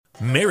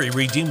Mary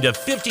redeemed a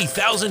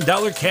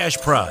 $50,000 cash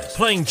prize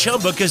playing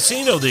Chumba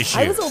Casino this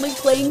year. I was only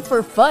playing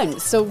for fun,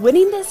 so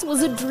winning this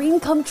was a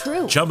dream come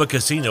true. Chumba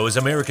Casino is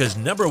America's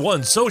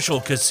 #1 social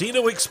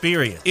casino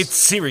experience. It's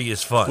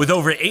serious fun. With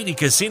over 80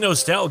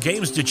 casino-style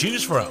games to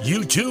choose from,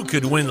 you too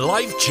could win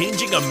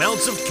life-changing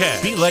amounts of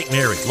cash. Be like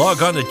Mary.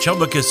 Log on to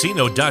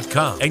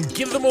ChumbaCasino.com and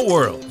give them a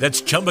whirl.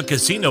 That's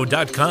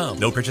ChumbaCasino.com.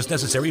 No purchase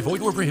necessary.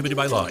 Void where prohibited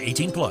by law.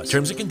 18 plus.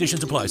 Terms and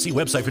conditions apply. See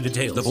website for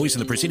details. The voice in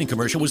the preceding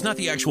commercial was not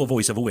the actual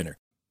voice of a winner.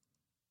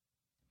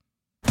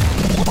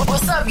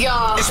 What's up,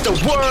 y'all? It's the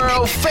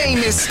world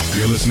famous.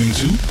 You're listening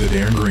to The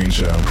Darren Green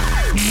Show.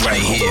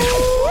 Right here.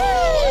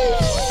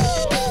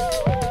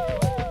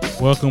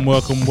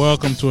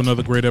 Welcome to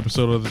another great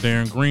episode of The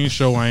Darren Green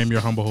Show. I am your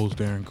humble host,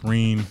 Darren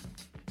Green.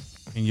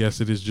 And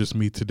yes, it is just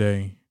me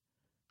today.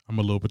 I'm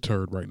a little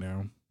perturbed right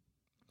now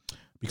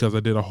because I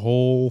did a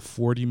whole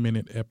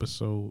 40-minute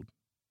episode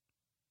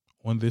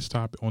on these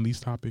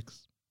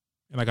topics,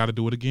 and I got to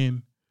do it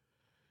again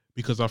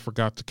because I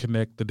forgot to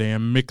connect the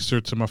damn mixer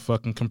to my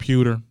fucking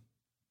computer.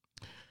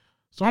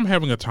 So I'm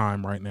having a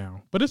time right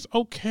now, but it's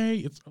okay.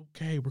 It's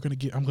okay.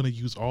 I'm going to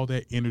use all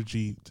that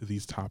energy to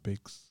these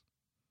topics.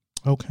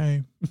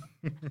 Okay.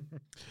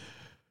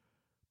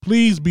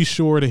 Please be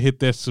sure to hit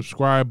that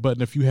subscribe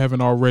button if you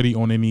haven't already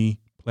on any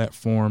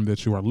platform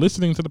that you are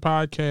listening to the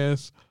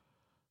podcast.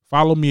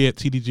 Follow me at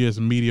TDGS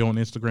Media on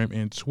Instagram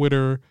and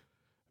Twitter.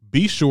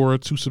 Be sure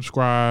to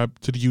subscribe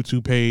to the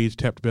YouTube page,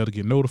 tap the bell to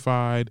get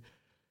notified,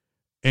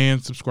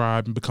 and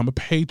subscribe and become a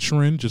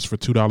patron. Just for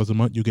 $2 a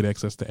month, you get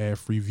access to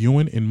ad-free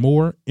viewing and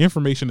more.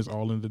 Information is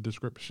all in the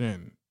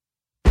description.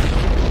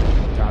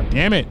 God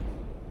damn it.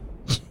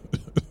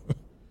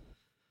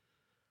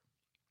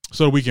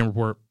 So the weekend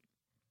report.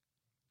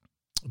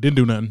 Didn't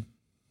do nothing.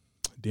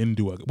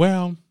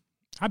 Well,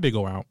 I did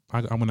go out.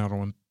 I went out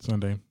on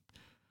Sunday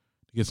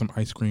to get some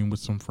ice cream with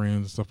some friends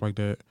and stuff like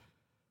that.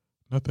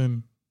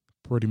 Nothing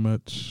pretty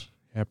much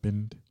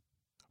happened.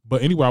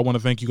 But anyway, I want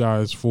to thank you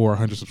guys for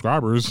 100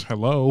 subscribers.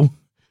 Hello.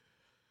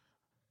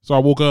 So I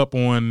woke up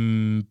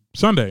on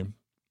Sunday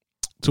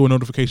to a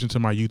notification to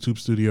my YouTube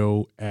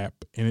Studio app,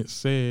 and it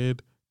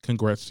said,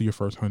 congrats to your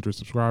first 100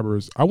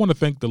 subscribers. I want to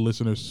thank the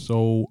listeners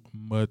so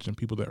much and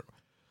people that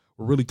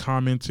were really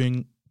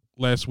commenting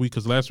last week,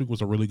 because last week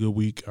was a really good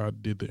week. I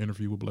did the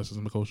interview with Blessings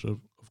and Makosha,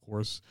 of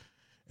course,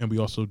 and we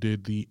also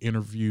did the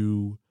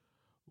interview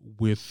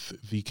with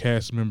the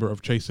cast member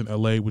of Chasing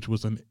LA, which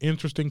was an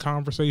interesting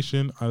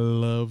conversation. I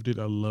loved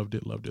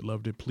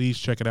it. Please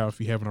check it out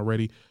if you haven't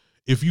already.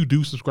 If you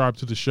do subscribe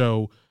to the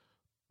show,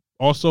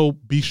 also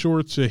be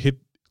sure to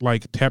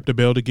tap the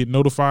bell to get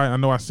notified. I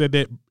know I said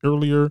that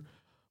earlier,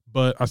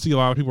 but I see a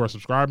lot of people are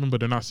subscribing, but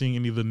they're not seeing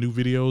any of the new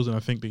videos, and I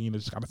think that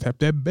just gotta tap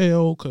that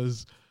bell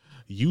because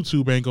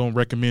YouTube ain't gonna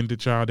recommend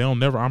it, y'all.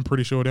 I'm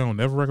pretty sure they don't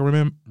never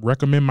recommend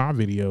my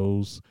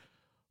videos.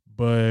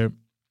 But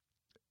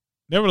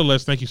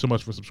nevertheless, thank you so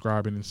much for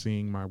subscribing and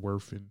seeing my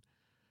worth and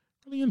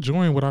really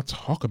enjoying what I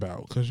talk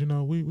about. Because,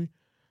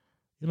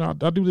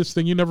 I do this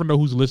thing. You never know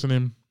who's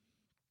listening.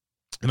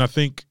 And I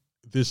think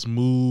this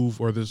move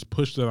or this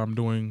push that I'm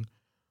doing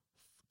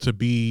to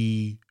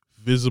be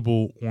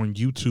visible on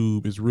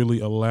YouTube is really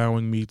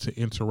allowing me to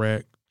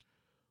interact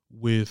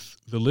with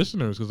the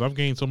listeners because I've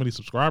gained so many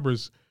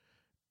subscribers.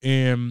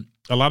 And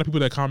a lot of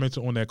people that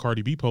commented on that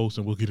Cardi B post,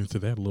 and we'll get into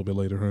that a little bit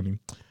later, honey.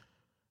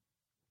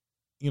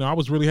 I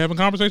was really having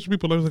conversations with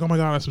people. They was like, oh my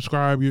God, I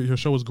subscribe. Your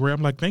show is great.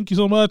 I'm like, thank you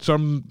so much.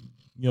 I'm,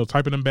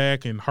 typing them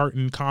back and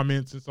hearting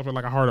comments and stuff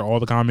like I hearted all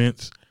the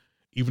comments,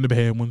 even the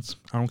bad ones.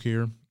 I don't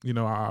care.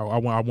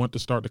 I want to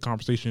start the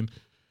conversation.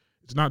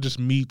 It's not just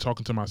me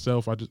talking to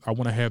myself. I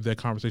want to have that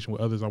conversation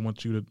with others. I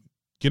want you to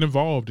get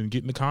involved and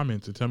get in the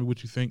comments and tell me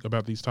what you think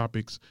about these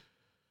topics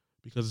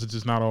because it's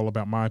just not all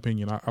about my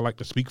opinion. I like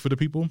to speak for the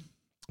people,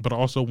 but I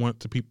also want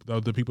the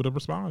people to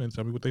respond and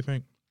tell me what they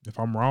think. If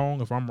I'm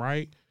wrong, if I'm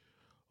right,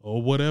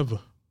 or whatever.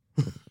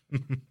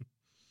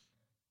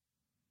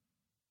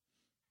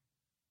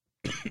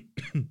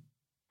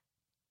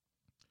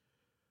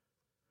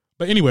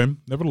 But anyway,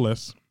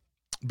 nevertheless,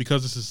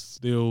 because this is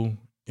still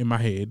in my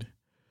head,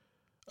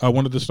 I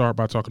wanted to start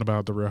by talking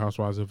about the Real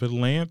Housewives of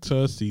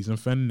Atlanta season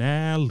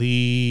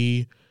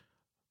finale.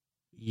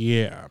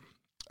 Yeah,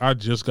 I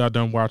just got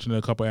done watching it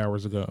a couple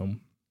hours ago.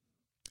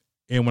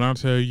 And when I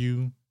tell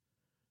you,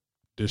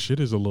 this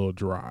shit is a little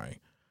dry.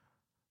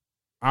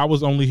 I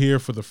was only here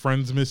for the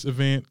Friendsmas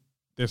event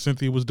that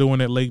Cynthia was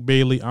doing at Lake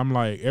Bailey. I'm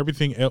like,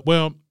 everything else.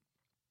 Well,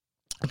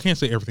 I can't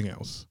say everything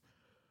else,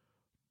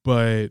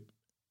 but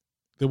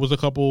there was a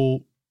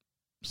couple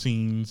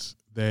scenes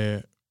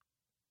that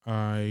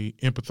I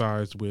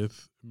empathized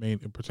with,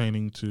 mainly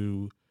pertaining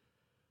to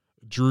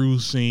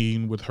Drew's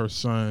scene with her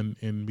son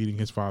and meeting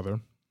his father.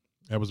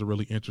 That was a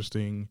really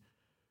interesting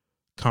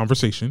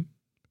conversation.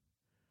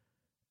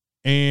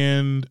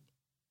 And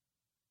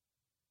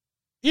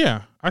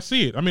yeah, I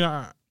see it. I mean,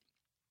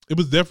 it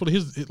was definitely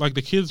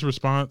the kid's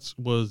response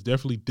was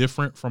definitely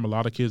different from a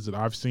lot of kids that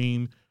I've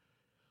seen.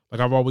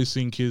 Like I've always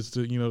seen kids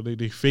that,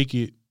 they fake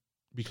it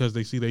because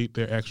they see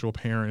their actual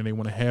parent and they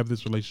want to have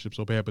this relationship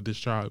so bad. But this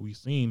child we've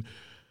seen,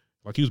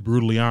 like, he was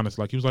brutally honest.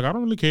 Like, he was like, I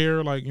don't really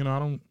care. Like,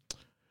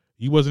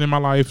 he wasn't in my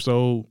life,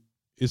 so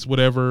it's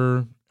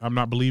whatever. I'm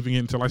not believing it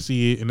until I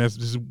see it. And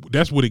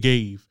that's what it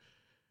gave.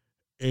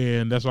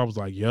 And that's why I was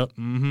like, yep,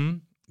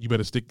 you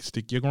better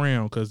stick your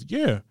ground. Because,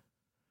 yeah,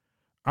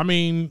 I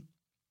mean,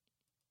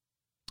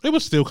 it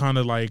was still kind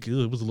of like,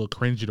 it was a little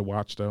cringy to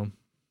watch, though,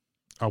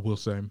 I will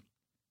say.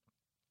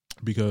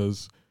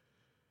 Because,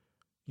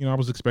 I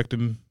was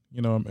expecting,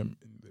 maybe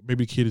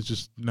the kid is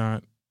just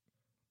not,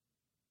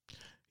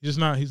 he's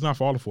not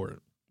falling for it.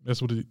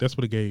 That's what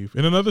it gave.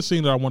 And another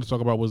scene that I want to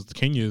talk about was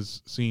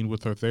Kenya's scene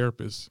with her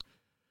therapist.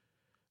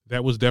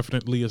 That was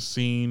definitely a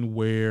scene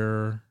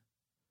where,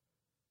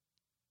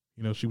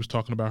 she was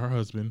talking about her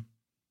husband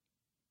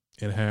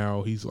and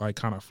how he's like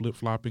kind of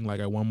flip-flopping. Like,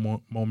 at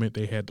one moment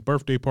they had the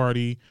birthday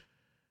party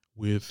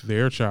with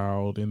their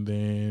child, and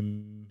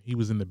then he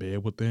was in the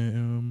bed with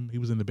them. He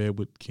was in the bed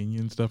with Kenya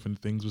and stuff, and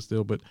things were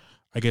still. But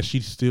I guess she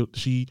said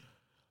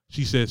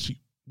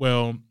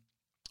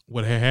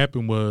what had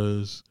happened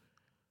was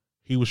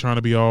he was trying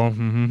to be all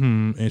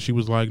and she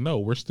was like, no,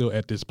 we're still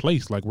at this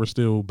place. Like, we're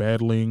still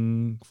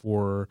battling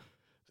for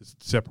this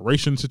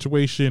separation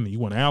situation. You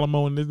want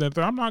alimony and this, that,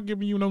 that. I'm not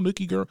giving you no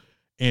nookie, girl.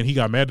 And he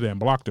got mad at that and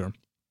blocked her.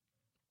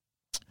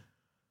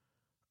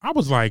 I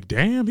was like,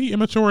 damn, he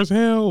immature as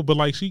hell. But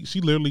like, she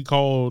literally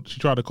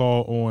tried to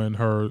call on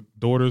her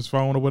daughter's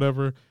phone or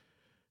whatever.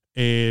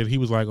 And he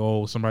was like,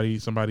 oh,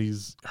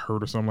 somebody's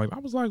hurt or something like that. I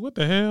was like, what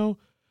the hell?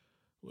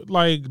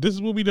 Like, this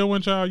is what we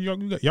doing, child.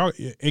 Y'all,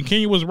 and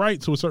Kenya was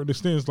right to a certain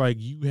extent. It's like,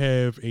 you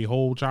have a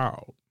whole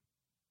child.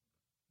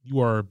 You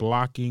are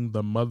blocking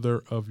the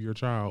mother of your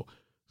child.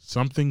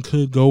 Something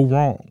could go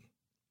wrong.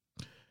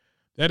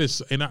 That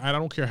is, and I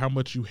don't care how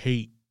much you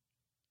hate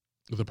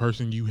the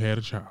person you had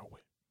a child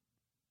with.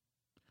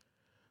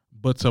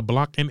 But to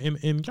block, and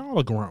y'all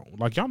are grown.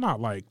 Like, y'all not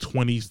like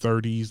 20s,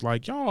 30s.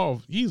 Like,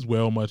 y'all, he's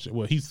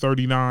he's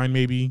 39,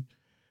 maybe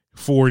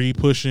 40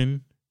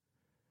 pushing.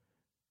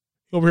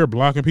 Over here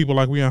blocking people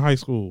like we in high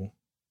school.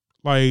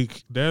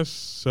 Like, that's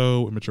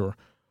so immature.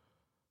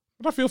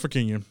 But I feel for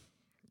Kenya.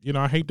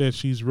 I hate that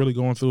she's really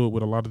going through it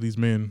with a lot of these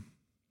men.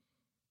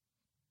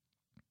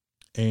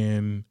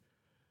 And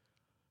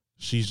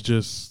she's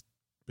just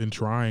been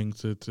trying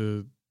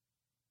to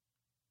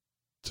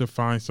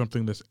find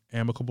something that's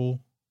amicable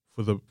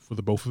for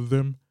the both of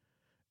them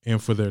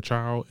and for their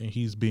child. And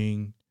he's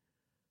being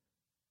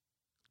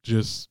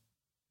just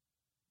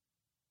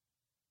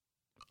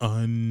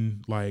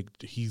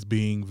he's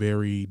being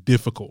very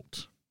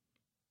difficult.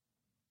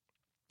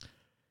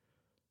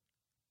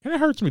 And it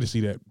hurts me to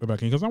see that about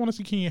Kenya, because I want to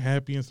see Kenya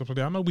happy and stuff like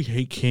that. I know we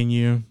hate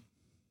Kenya.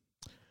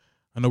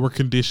 I know we're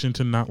conditioned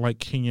to not like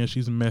Kenya.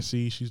 She's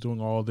messy. She's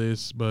doing all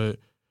this, but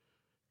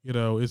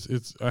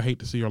it's I hate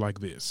to see her like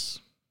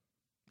this,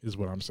 is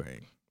what I'm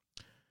saying.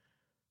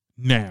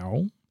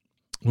 Now,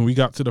 when we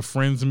got to the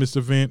Friends Miss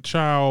event,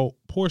 child,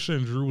 Portia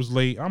and Drew was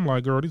late. I'm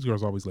like, girl, these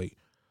girls are always late.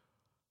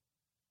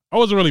 I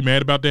wasn't really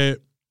mad about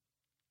that,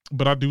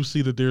 but I do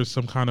see that there's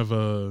some kind of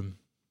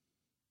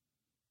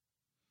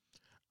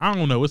I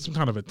don't know, it's some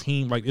kind of a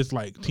team, like, it's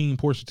like Team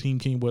Portia, Team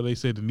King, where they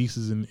said the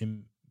nieces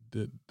and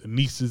the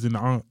nieces and the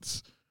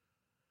aunts.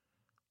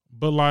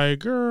 But like,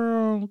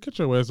 girl, get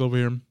your ass over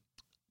here.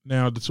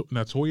 Now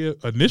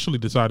Toya initially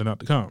decided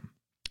not to come,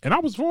 and I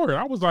was for it.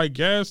 I was like,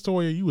 yes,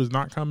 Toya, you was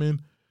not coming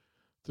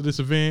to this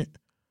event.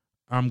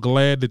 I'm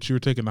glad that you're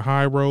taking the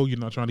high road. You're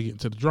not trying to get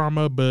into the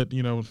drama, but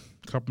a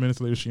couple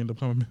minutes later, she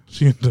ended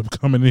up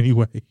coming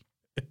anyway.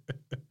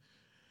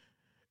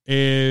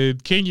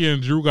 And Kenya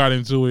and Drew got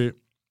into it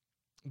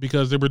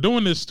because they were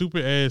doing this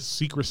stupid ass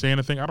Secret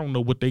Santa thing. I don't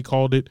know what they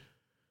called it.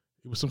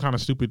 It was some kind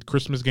of stupid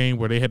Christmas game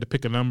where they had to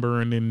pick a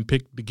number and then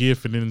pick the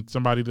gift, and then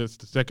somebody that's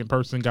the second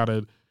person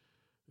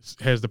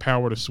has the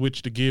power to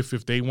switch the gift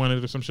if they want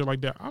it or some shit like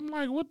that. I'm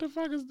like, what the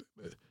fuck is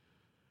this?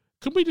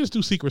 Could we just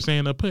do Secret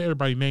Santa, put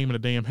everybody's name in a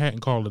damn hat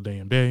and call it a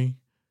damn day?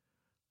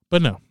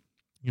 But no.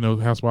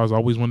 Housewives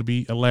always want to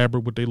be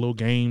elaborate with their little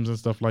games and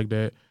stuff like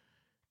that.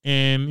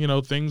 And,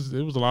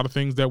 there was a lot of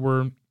things that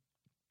were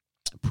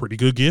pretty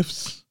good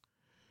gifts.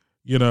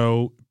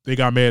 They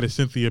got mad at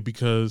Cynthia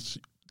because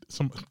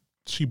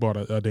she bought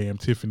a damn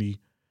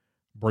Tiffany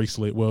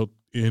bracelet. Well,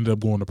 it ended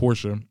up going to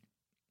Portia.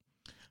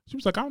 She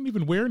was like, I don't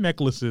even wear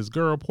necklaces.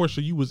 Girl,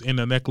 Portia, you was in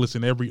a necklace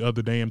in every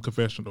other damn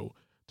confessional.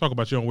 Talk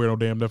about you don't wear no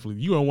damn necklace.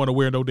 You don't want to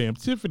wear no damn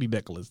Tiffany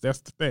necklace. That's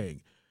the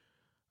thing.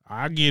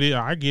 I get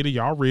it.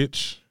 Y'all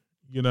rich.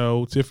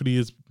 Tiffany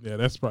is,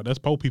 that's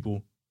poor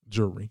people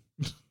jewelry.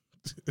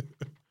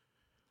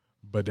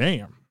 But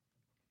damn.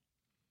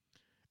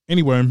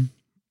 Anyway,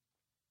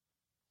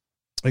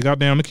 they got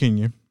down to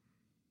Kenya.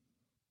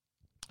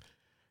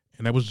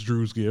 And that was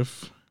Drew's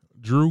gift.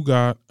 Drew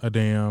got a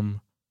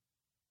damn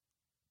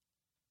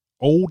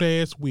old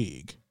ass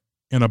wig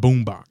and a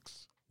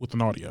boombox with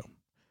an audio.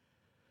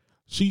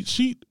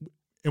 She,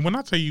 and when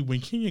I tell you,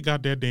 when Kenya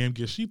got that damn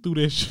gift, she threw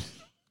that shit.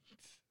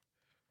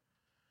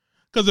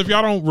 Because if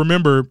y'all don't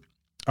remember,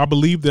 I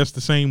believe that's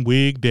the same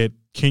wig that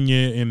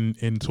Kenya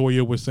and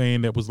Toya were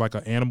saying that was like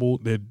an animal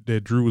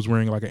that Drew was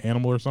wearing like an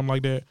animal or something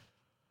like that.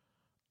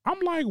 I'm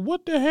like,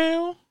 what the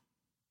hell?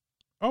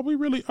 Are we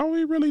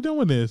really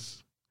doing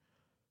this?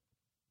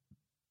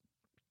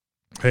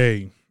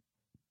 Hey,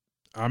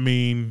 I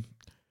mean,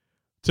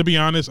 to be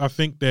honest, I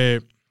think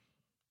that,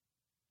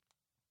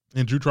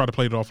 and Drew tried to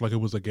play it off like it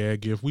was a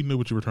gag gift. We knew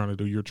what you were trying to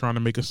do. You're trying to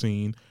make a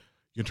scene.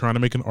 You're trying to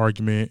make an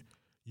argument.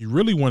 You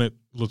really wanted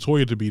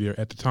LaToya to be there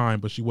at the time,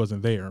 but she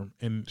wasn't there.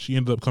 And she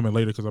ended up coming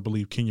later because I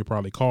believe Kenya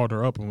probably called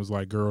her up and was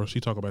like, girl, she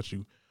talked about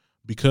you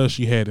because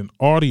she had an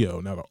audio.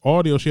 Now, the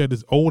audio, she had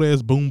this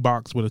old-ass boom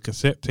box with a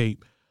cassette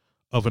tape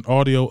of an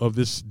audio of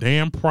this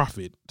damn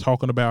prophet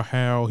talking about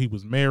how he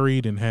was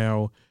married and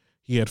how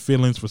he had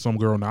feelings for some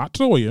girl, not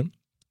Toya,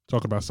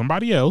 talking about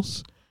somebody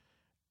else.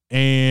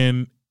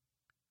 And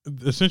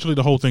essentially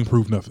the whole thing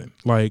proved nothing.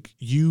 Like,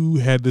 you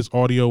had this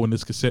audio and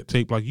this cassette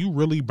tape, like you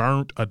really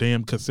burnt a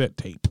damn cassette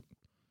tape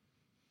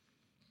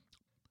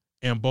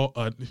and bought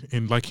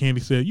and like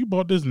Candy said, you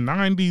bought this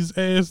 90s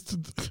ass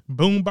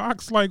boom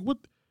box. Like, what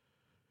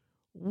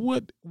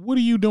are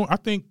you doing? I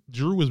think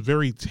Drew was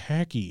very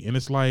tacky, and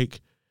it's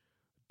like,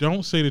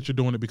 don't say that you're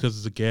doing it because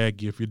it's a gag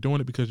gift. You're doing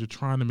it because you're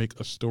trying to make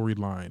a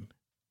storyline.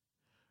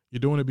 You're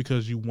doing it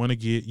because you want to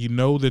you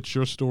know that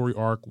your story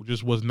arc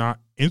just was not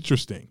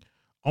interesting.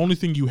 Only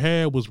thing you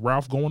had was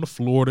Ralph going to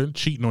Florida and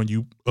cheating on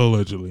you,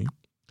 allegedly.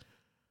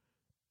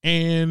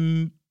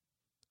 And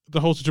the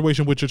whole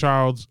situation with your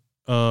child's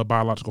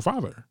biological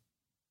father.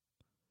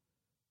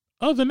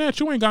 Other than that,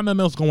 you ain't got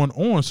nothing else going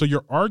on. So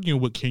you're arguing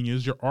with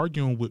Kenya's, you're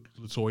arguing with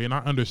LaToya, and I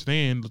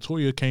understand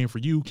LaToya came for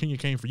you, Kenya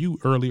came for you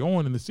early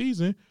on in the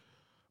season.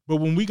 But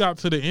when we got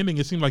to the ending,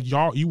 it seemed like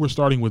you were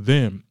starting with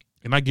them.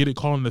 And I get it,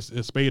 calling a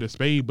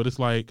spade, but it's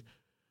like,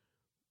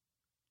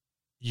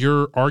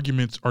 your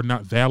arguments are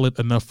not valid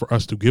enough for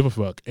us to give a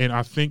fuck. And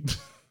I think,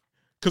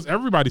 because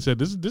everybody said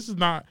this is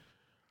not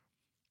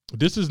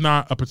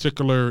a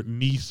particular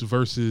niece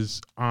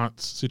versus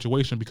aunt's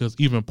situation, because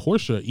even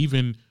Portia,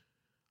 even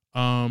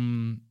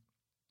Shamia,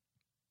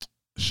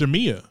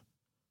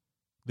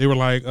 they were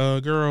like,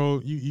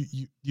 girl,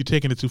 you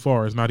taking it too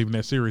far. It's not even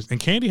that serious. And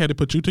Candy had to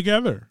put you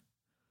together.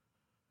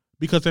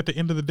 Because at the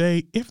end of the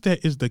day, if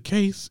that is the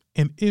case,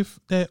 and if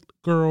that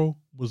girl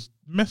was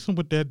messing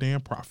with that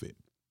damn prophet,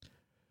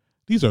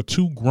 these are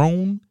two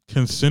grown,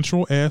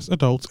 consensual ass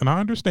adults. And I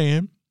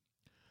understand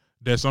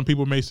that some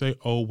people may say,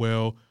 oh,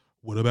 well,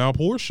 what about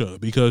Portia?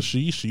 Because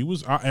she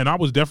was, and I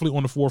was definitely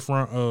on the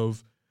forefront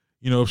of,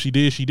 if she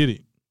did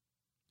it.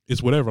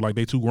 It's whatever. Like,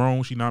 they too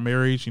grown. She not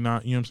married. She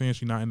not, you know what I'm saying?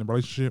 She not in a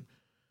relationship.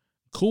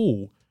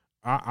 Cool.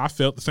 I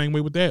felt the same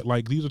way with that.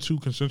 Like, these are two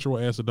consensual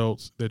ass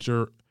adults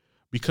that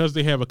because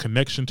they have a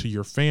connection to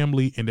your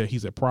family and that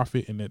he's a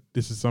prophet and that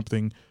this is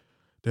something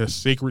that's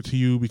sacred to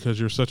you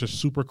because you're such a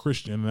super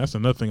Christian. And that's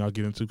another thing I'll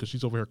get into because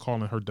she's over here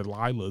calling her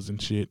Delilahs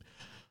and shit.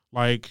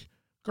 Like,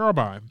 girl,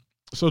 bye.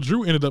 So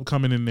Drew ended up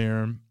coming in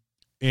there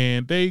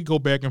and they go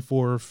back and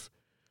forth,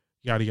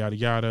 yada, yada,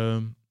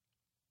 yada.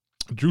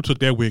 Drew took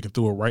that wig and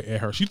threw it right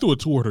at her. She threw it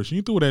toward her. She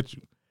didn't throw it at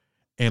you.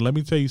 And let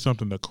me tell you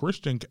something. The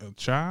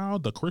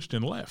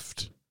Christian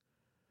left.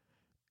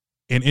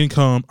 And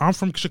income, I'm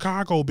from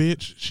Chicago,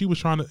 bitch. She was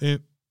trying to,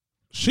 and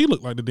she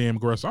looked like the damn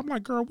aggressor. I'm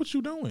like, girl, what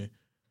you doing?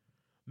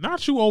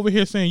 Not you over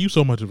here saying you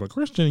so much of a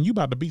Christian and you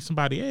about to beat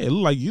somebody ass. It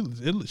looked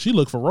like she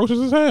looked ferocious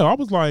as hell. I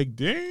was like,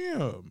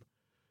 damn,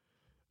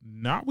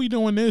 not we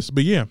doing this.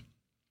 But yeah,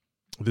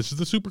 this is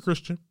the super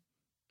Christian,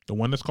 the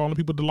one that's calling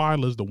people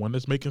Delilahs, the one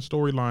that's making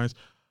storylines.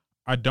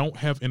 I don't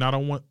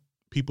want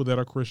people that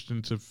are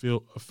Christian to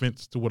feel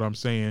offense to what I'm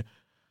saying.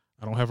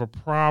 I don't have a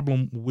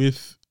problem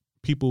with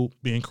people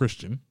being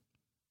Christian.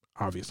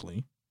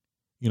 Obviously,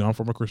 I'm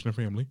from a Christian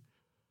family,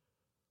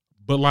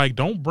 but like,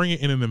 don't bring it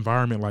in an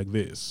environment like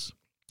this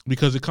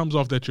because it comes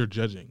off that you're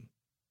judging.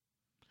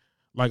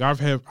 Like,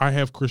 I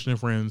have Christian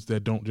friends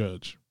that don't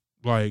judge.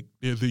 Like,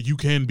 you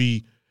can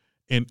be,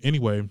 and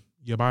anyway,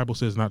 your Bible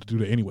says not to do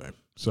that anyway.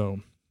 So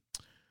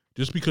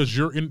just because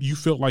you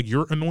feel like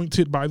you're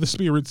anointed by the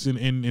spirits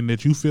and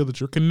that you feel that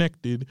you're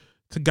connected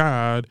to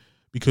God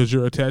because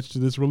you're attached to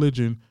this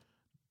religion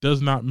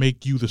does not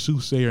make you the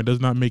soothsayer, does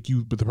not make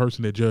you the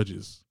person that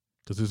judges.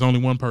 Because there's only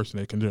one person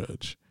that can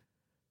judge.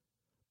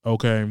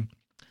 Okay.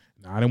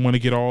 Now, I didn't want to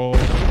get all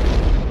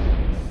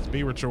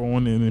spiritual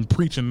and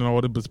preaching and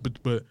all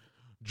that, but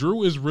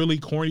Drew is really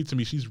corny to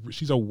me.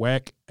 She's a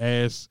whack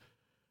ass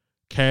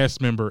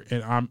cast member,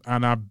 and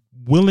I'm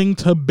willing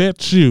to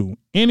bet you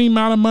any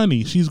amount of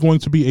money she's going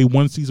to be a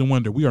one season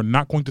wonder. We are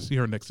not going to see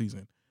her next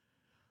season.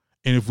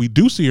 And if we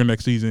do see her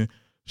next season,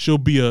 she'll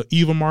be a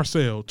Eva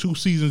Marcel, 2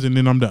 seasons and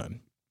then I'm done.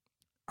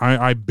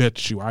 I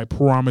bet you. I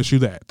promise you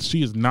that.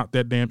 She is not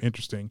that damn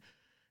interesting.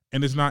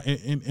 And it's not,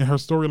 and her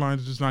storyline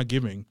is just not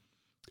giving.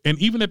 And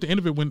even at the end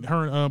of it, when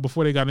her,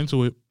 before they got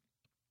into it,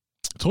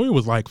 Toya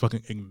was like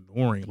fucking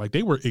ignoring. Like,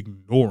 they were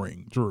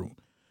ignoring Drew.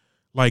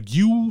 Like,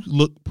 you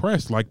look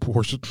pressed. Like,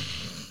 Portia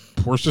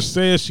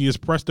says she is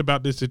pressed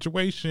about this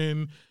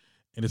situation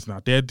and it's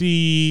not that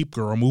deep.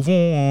 Girl, move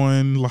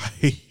on.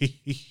 Like,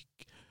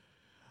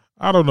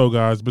 I don't know,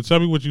 guys, but tell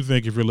me what you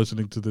think if you're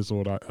listening to this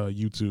on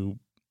YouTube.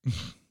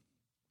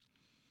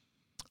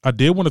 I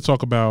did want to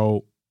talk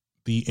about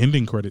the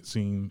ending credit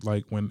scene,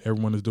 like when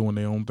everyone is doing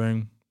their own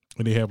thing,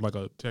 and they have like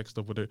a text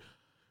over there.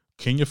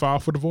 Kenya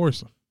filed for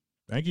divorce.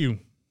 Thank you.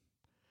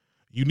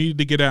 You needed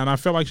to get out, and I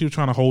felt like she was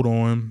trying to hold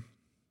on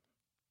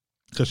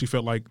because she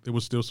felt like there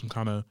was still some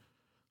kind of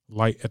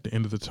light at the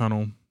end of the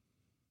tunnel.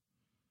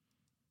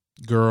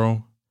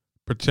 Girl,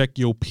 protect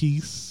your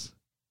peace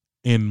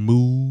and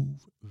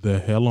move the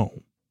hell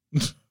on.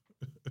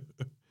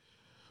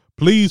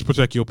 Please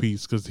protect your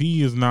peace, because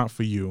he is not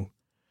for you.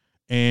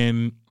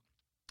 And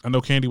I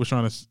know Candy was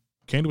trying to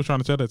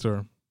tell that to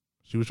her.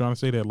 She was trying to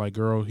say that, like,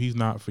 girl, he's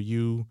not for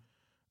you.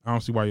 I don't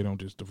see why you don't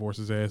just divorce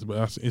his ass. But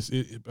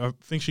I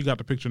think she got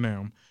the picture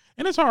now.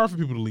 And it's hard for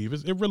people to leave.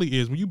 It really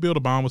is. When you build a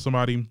bond with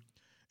somebody,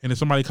 and then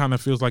somebody kind of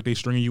feels like they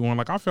stringing you on.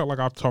 Like, I felt like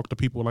I've talked to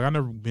people. Like, I've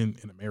never been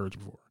in a marriage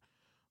before.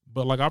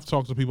 But, like, I've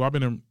talked to people. I've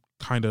been in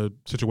kind of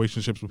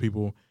situationships with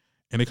people,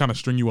 and they kind of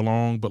string you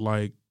along, but,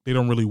 like, they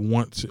don't really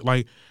want to.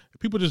 Like,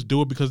 people just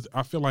do it because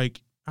I feel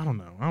like, I don't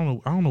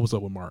know what's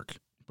up with Mark.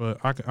 But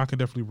I can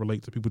definitely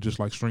relate to people just,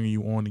 like, stringing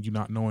you on and you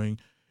not knowing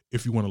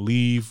if you want to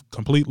leave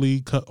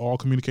completely, cut all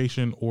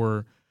communication,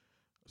 or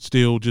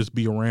still just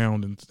be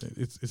around. And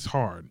it's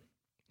hard.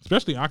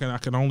 Especially, I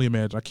can only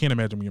imagine. I can't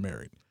imagine when you're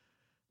married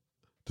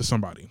to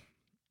somebody.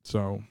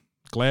 So,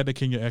 glad that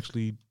Kenya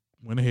actually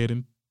went ahead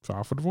and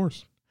filed for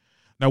divorce.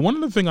 Now, one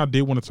of the things I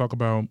did want to talk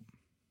about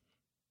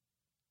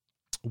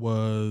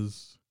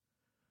was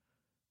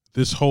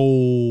this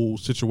whole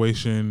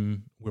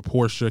situation with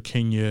Portia,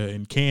 Kenya,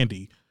 and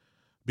Candy,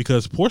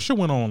 because Portia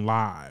went on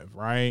live,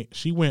 right?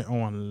 She went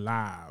on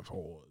live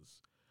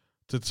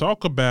to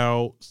talk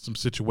about some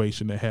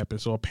situation that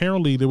happened. So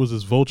apparently there was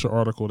this Vulture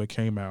article that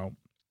came out,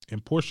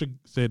 and Portia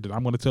said that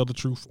I'm going to tell the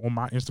truth on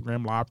my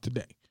Instagram live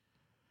today.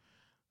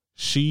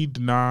 She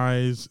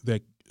denies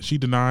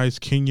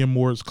Kenya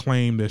Moore's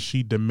claim that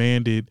she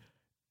demanded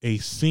a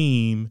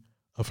scene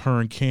of her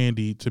and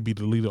Candy to be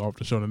deleted off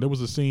the show. And there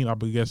was a scene,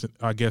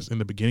 I guess, in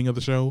the beginning of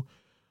the show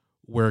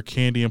where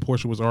Candy and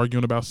Portia was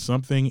arguing about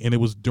something, and it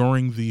was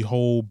during the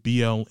whole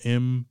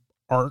BLM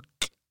arc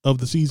of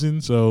the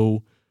season.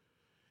 So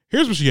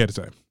here's what she had to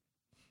say.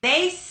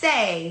 They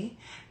say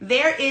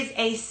there is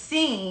a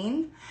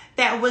scene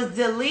that was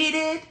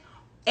deleted,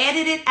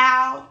 edited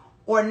out,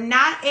 or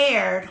not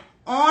aired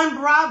on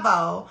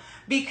Bravo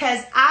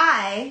because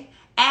I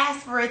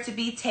asked for it to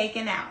be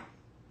taken out,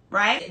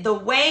 right? The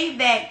way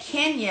that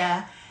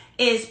Kenya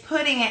is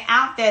putting it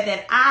out there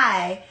that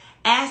I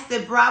asked the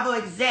Bravo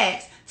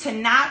execs to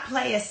not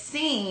play a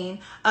scene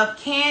of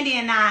Candy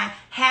and I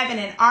having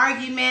an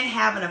argument,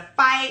 having a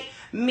fight,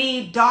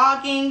 me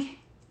dogging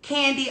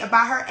Candy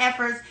about her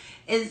efforts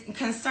is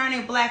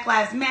concerning Black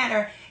Lives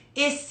Matter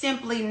is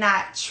simply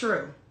not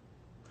true.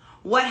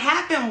 What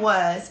happened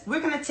was, we're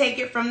going to take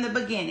it from the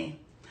beginning.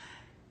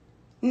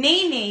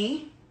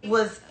 Nene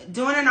was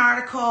doing an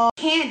article.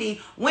 Candy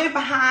went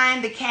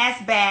behind the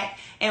cast back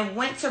and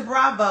went to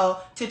Bravo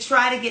to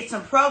try to get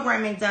some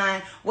programming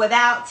done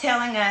without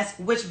telling us,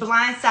 which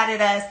blindsided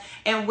us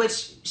and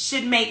which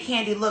should make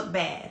Candy look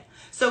bad.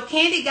 So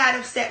Candy got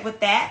upset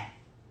with that,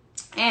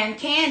 and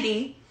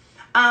Candy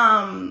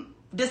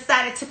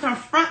decided to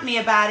confront me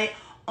about it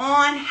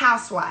on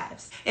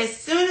Housewives. As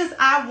soon as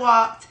I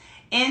walked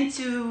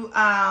into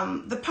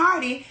the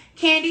party,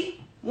 Candy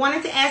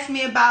wanted to ask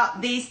me about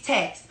these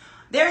texts.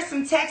 There's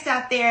some texts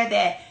out there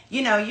that,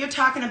 you know, you're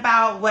talking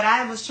about what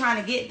I was trying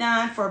to get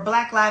done for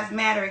Black Lives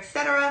Matter,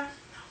 etc.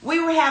 We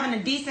were having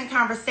a decent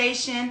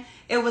conversation.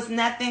 It was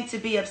nothing to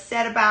be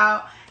upset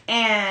about.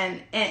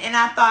 And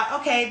I thought,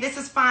 okay, this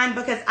is fine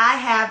because I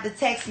have the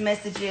text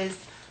messages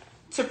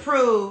to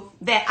prove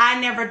that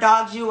I never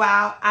dogged you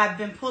out. I've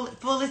been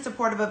fully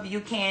supportive of you,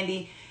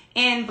 Candy,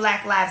 in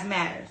Black Lives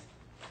Matter.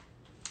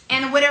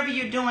 And whatever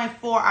you're doing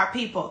for our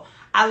people,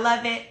 I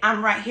love it.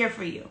 I'm right here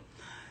for you.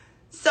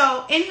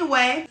 So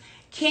anyway,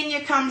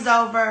 Kenya comes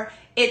over.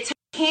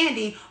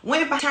 Candy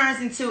turns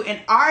into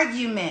an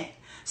argument.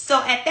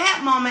 So at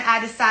that moment, I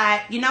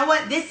decide, you know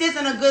what? This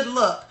isn't a good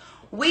look.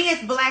 We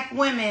as Black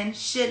women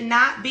should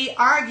not be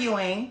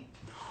arguing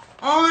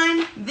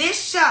on this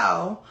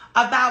show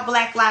about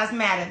Black Lives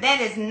Matter.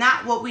 That is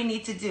not what we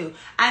need to do.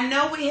 I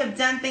know we have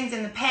done things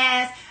in the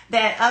past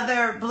that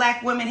other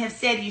Black women have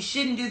said, you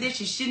shouldn't do this,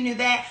 you shouldn't do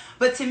that.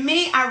 But to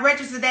me, I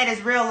register that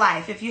as real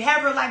life. If you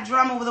have real life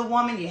drama with a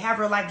woman, you have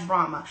real life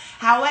drama.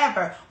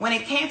 However, when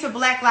it came to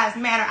Black Lives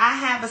Matter, I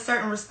have a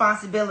certain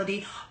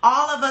responsibility.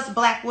 All of us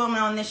Black women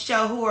on this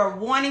show who are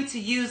wanting to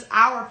use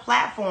our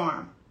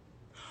platform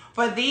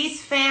for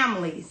these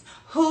families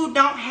who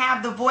don't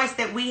have the voice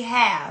that we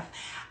have.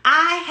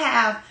 I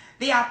have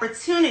the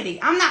opportunity.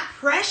 I'm not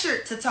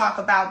pressured to talk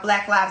about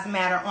Black Lives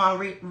Matter on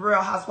Real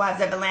Housewives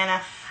of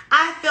Atlanta.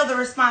 I feel the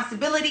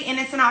responsibility, and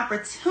it's an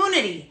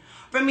opportunity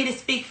for me to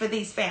speak for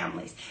these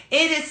families.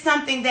 It is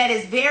something that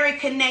is very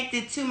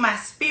connected to my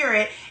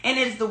spirit, and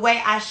it is the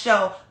way I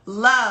show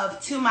love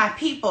to my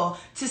people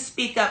to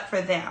speak up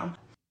for them.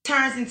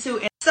 So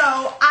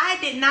I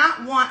did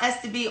not want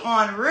us to be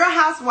on Real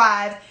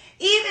Housewives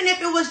even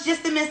if it was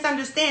just a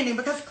misunderstanding,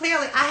 because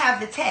clearly I have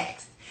the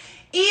text.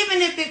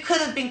 Even if it could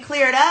have been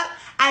cleared up,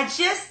 I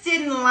just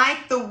didn't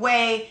like the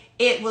way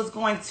it was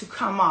going to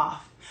come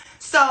off.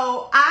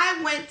 So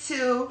I went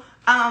to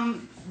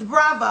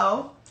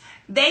Bravo.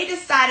 They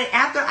decided,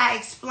 after I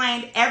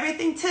explained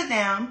everything to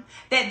them,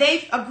 that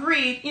they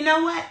agreed, you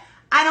know what?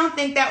 I don't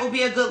think that would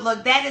be a good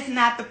look. That is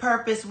not the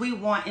purpose we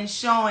want in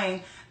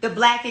showing the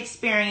Black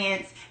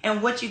experience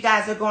and what you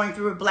guys are going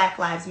through with Black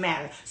Lives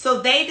Matter.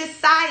 So they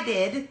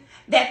decided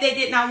that they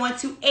did not want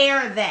to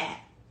air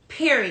that,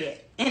 period.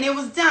 And it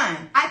was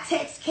done. I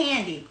text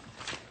Candy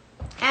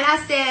and I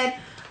said,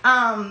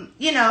 I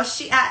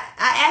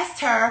asked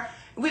her,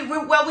 we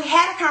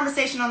had a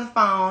conversation on the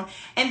phone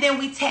and then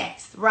we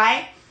text,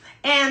 right?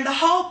 And the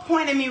whole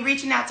point of me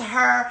reaching out to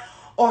her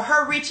or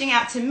her reaching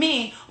out to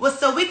me was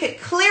so we could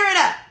clear it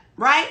up,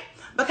 right?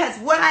 Because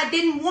what I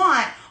didn't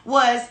want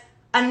was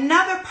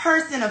another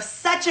person of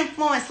such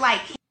influence like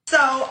him. So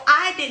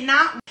I did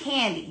not want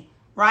Candy,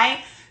 right,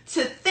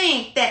 to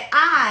think that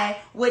I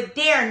would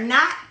dare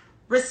not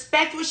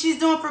respect what she's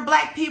doing for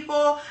Black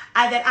people,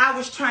 that I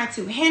was trying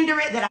to hinder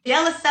it, that I'm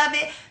jealous of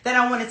it, that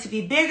I wanted to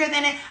be bigger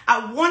than it.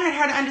 I wanted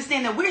her to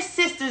understand that we're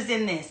sisters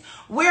in this.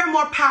 We're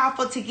more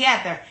powerful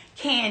together,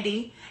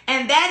 Candy.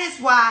 And that is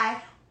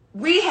why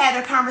we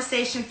had a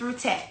conversation through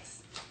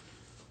text.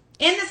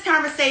 In this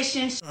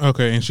conversation...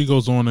 Okay, and she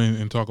goes on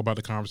and talk about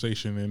the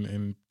conversation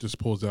and just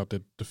pulls out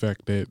the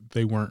fact that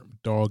they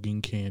weren't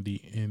dogging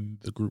Candy in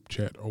the group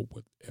chat or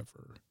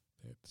whatever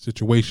that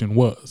situation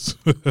was.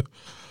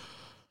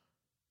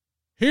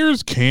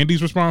 Here's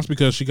Candy's response,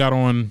 because she got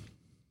on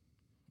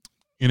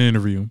in an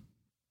interview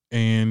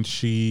and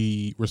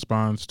she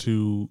responds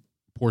to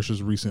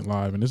Portia's recent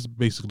live, and this is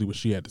basically what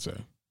she had to say.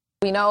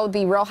 We know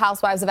the Real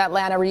Housewives of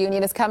Atlanta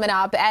reunion is coming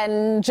up,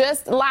 and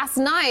just last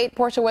night,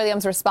 Portia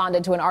Williams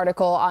responded to an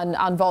article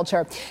on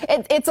Vulture.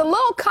 It's a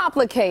little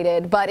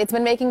complicated, but it's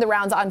been making the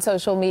rounds on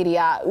social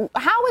media.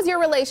 How is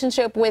your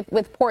relationship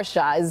with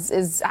Portia?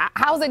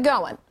 How's it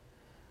going?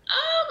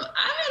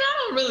 I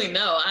don't really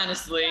know,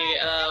 honestly.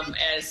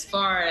 As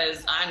far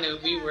as I knew,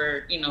 we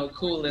were,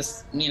 cool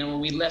as, when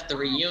we left the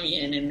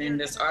reunion, and then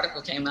this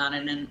article came out,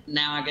 and then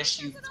now I guess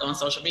she's on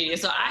social media.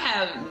 So I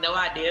have no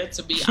idea,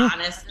 to be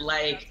honest,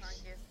 what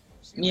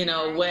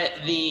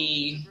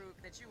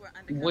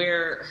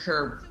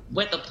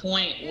the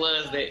point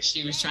was that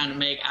she was trying to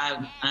make.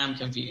 I'm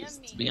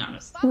confused, to be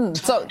honest.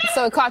 So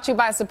it caught you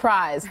by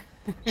surprise.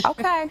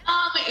 Okay.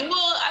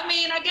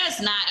 I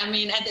guess not. At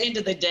the end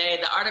of the day,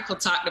 the article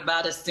talked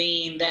about a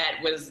scene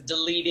that was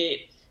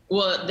deleted.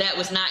 Well, that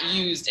was not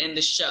used in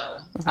the show.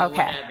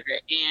 Okay. Whatever.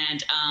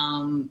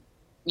 And,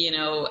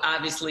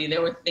 obviously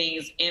there were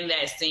things in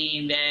that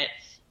scene that,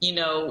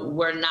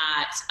 were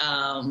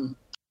not,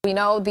 we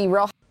know the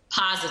real a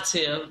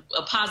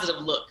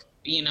positive look,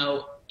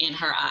 in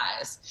her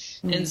eyes.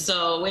 Mm-hmm. And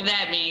so with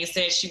that being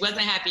said, she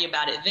wasn't happy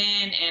about it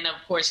then. And of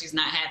course, she's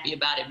not happy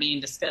about it being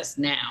discussed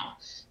now.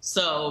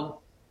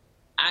 So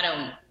I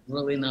don't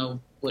really know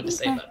what to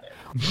say about that.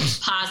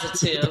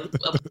 Positive.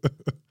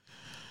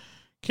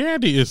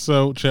 Candy is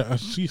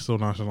she's so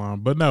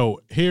nonchalant. But no,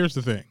 here's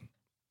the thing.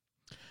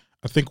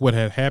 I think what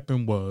had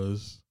happened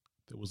was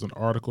there was an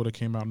article that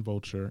came out in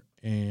Vulture,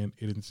 and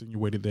it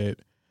insinuated that,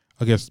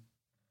 I guess,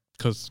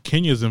 because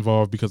Kenya's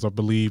involved, because I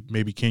believe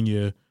maybe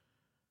Kenya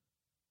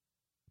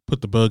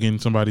put the bug in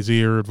somebody's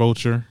ear at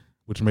Vulture,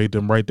 which made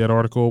them write that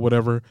article or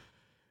whatever.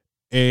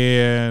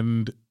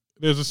 And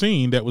there's a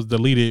scene that was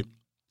deleted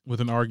with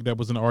that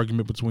was an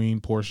argument between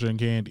Portia and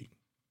Candy.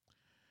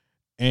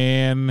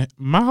 And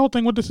my whole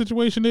thing with the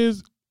situation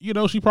is,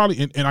 she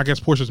probably, and I guess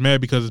Portia's mad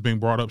because it's being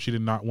brought up. She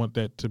did not want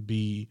that to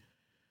be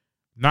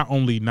not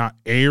only not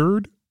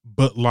aired,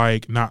 but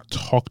not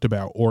talked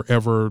about or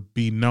ever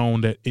be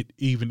known that it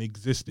even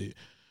existed.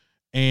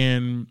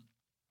 And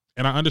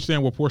I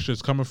understand where Portia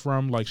is coming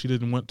from. She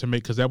didn't want to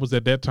make, because that was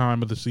at that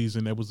time of the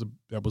season, that was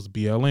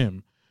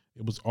BLM.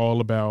 It was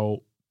all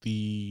about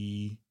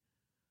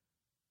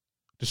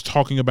just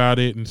talking about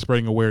it and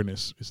spreading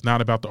awareness. It's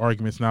not about the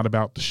argument. It's not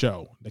about the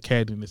show, the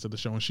cattiness of the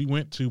show. And she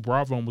went to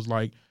Bravo and was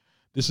like,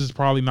 this is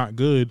probably not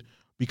good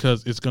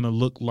because it's going to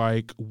look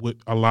like what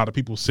a lot of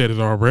people said it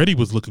already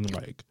was looking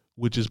like,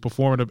 which is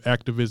performative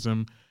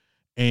activism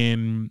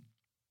and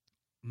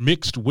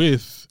mixed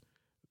with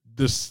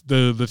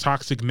the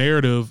toxic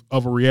narrative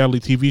of a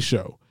reality TV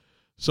show.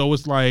 So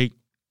it's like,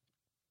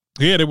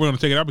 yeah, they were going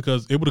to take it out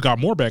because it would have got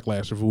more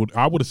backlash.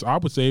 I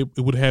would say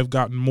it would have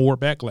gotten more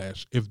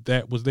backlash if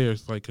that was there.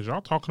 It's like, because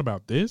y'all talking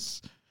about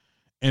this,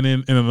 and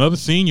then in another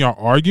scene y'all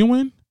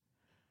arguing.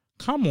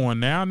 Come on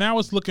now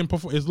it's looking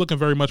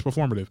very much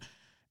performative,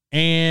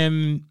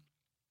 and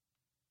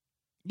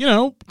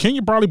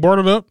Kenya probably brought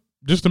it up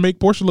just to make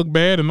Portia look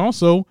bad, and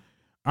also,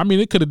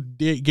 it could have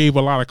gave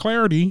a lot of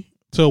clarity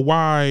to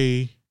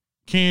why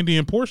Candy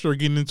and Portia are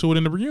getting into it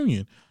in the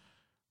reunion.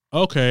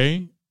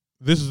 Okay,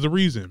 this is the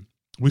reason.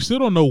 We still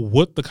don't know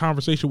what the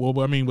conversation was.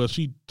 Well,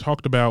 she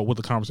talked about what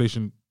the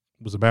conversation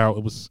was about.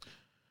 It was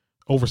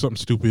over something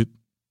stupid,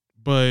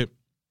 but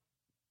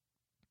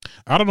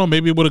I don't know.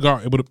 Maybe it would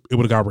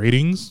have got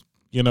ratings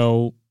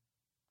I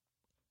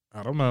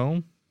don't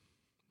know.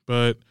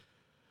 But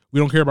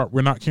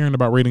we're not caring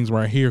about ratings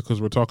right here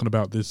because we're talking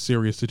about this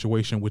serious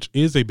situation, which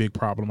is a big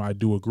problem. I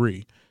do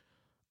agree.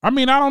 I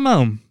mean, I don't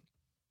know.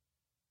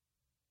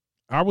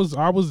 I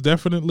was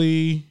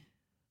definitely,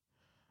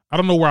 I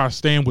don't know where I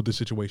stand with the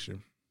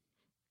situation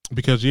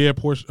because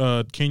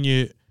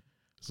Kenya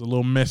is a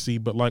little messy,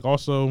 but like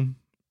also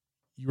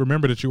you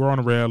remember that you are on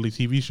a reality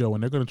TV show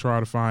and they're going to try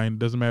to find,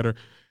 doesn't matter.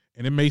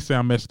 And it may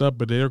sound messed up,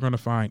 but they're going to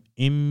find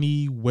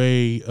any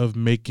way of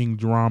making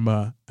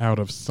drama out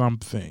of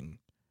something.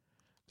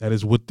 That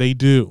is what they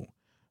do.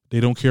 They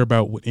don't care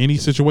about any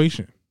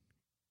situation.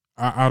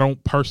 I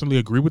don't personally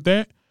agree with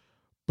that,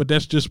 but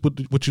that's just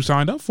what you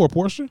signed up for,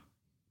 Portia.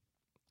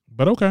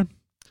 But okay,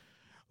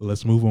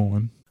 let's move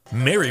on.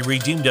 Mary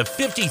redeemed a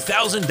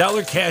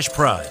 $50,000 cash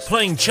prize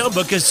playing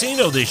Chumba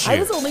Casino this year. I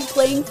was only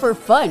playing for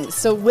fun,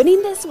 so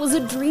winning this was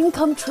a dream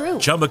come true.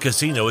 Chumba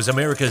Casino is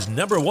America's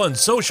 #1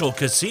 social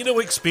casino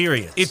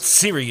experience. It's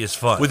serious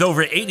fun. With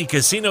over 80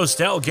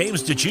 casino-style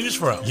games to choose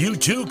from, you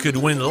too could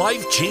win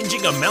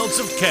life-changing amounts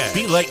of cash.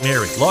 Be like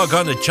Mary. Log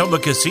on to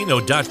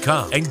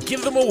ChumbaCasino.com and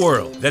give them a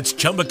whirl. That's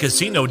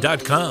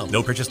ChumbaCasino.com.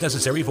 No purchase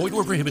necessary. Void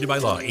where prohibited by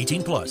law.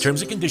 18+.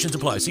 Terms and conditions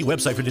apply. See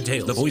website for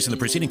details. The voice in the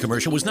preceding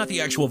commercial was not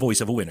the actual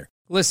voice of a winner.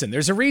 Listen,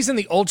 there's a reason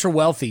the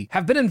ultra-wealthy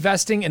have been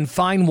investing in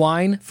fine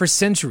wine for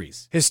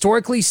centuries.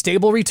 Historically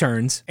stable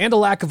returns and a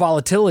lack of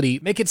volatility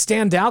make it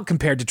stand out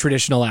compared to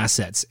traditional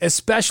assets,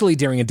 especially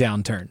during a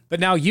downturn. But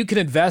now you can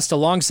invest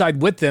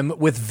alongside with them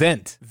with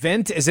Vent.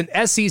 Vent is an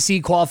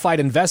SEC-qualified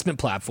investment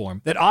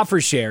platform that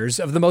offers shares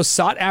of the most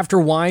sought-after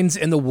wines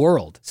in the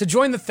world. So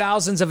join the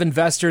thousands of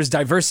investors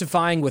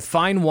diversifying with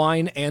fine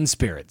wine and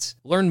spirits.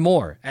 Learn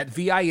more at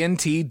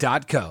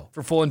vint.co.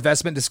 For full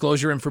investment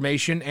disclosure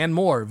information and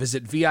more,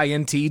 visit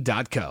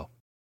vint.co.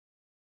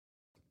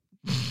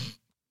 I'm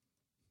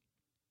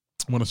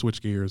going to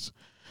switch gears.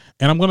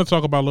 And I'm going to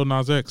talk about Lil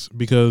Nas X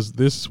because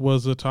this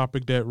was a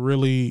topic that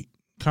really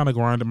kind of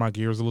grinded my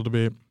gears a little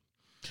bit.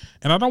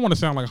 And I don't want to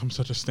sound like I'm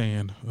such a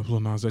stan of Lil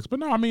Nas X, but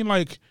no, I mean,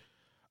 like,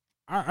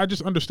 I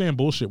just understand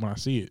bullshit when I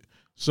see it.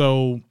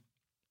 So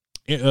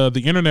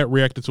the internet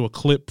reacted to a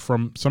clip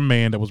from some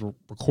man that was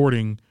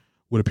recording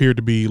what appeared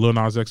to be Lil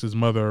Nas X's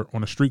mother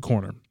on a street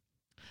corner.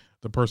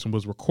 The person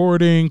was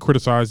recording,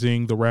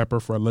 criticizing the rapper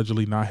for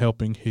allegedly not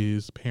helping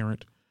his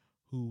parent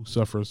who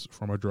suffers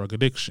from a drug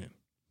addiction.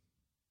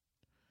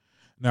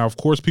 Now, of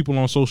course, people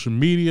on social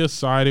media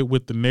sided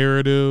with the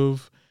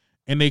narrative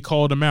and they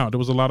called him out. There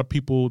was a lot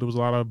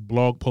of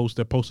blog posts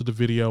that posted the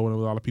video and a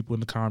lot of people in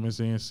the comments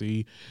saying,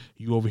 see,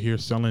 you over here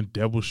selling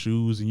devil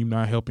shoes and you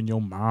not helping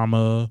your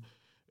mama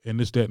and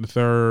this, that, and the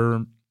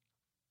third.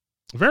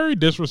 Very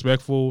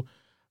disrespectful.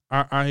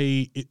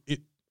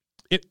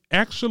 It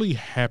actually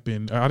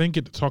happened. I didn't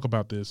get to talk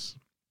about this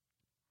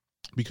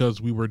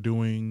because we were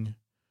doing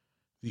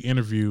the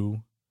interview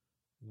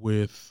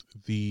with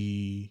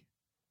the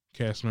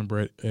cast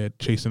member at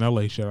Chase in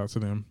LA. Shout out to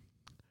them.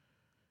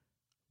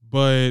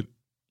 But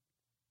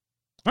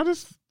I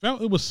just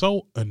felt it was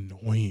so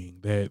annoying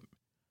that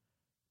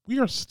we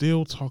are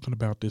still talking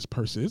about this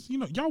person.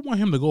 Y'all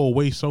want him to go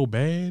away so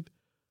bad.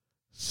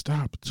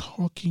 Stop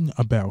talking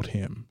about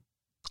him.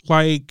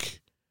 Like,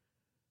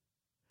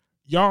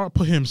 y'all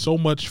put him so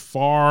much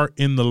far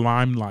in the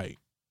limelight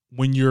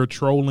when you're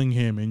trolling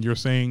him and you're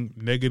saying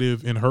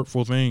negative and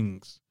hurtful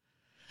things.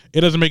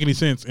 It doesn't make any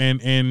sense.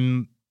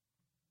 And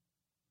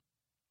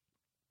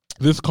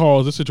this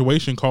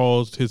situation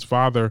caused his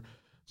father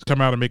to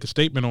come out and make a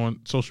statement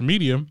on social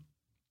media.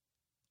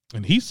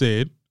 And he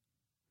said,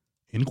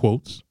 in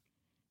quotes,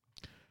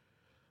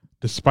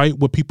 despite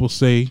what people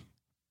say,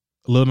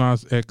 Lil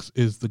Nas X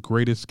is the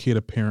greatest kid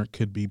a parent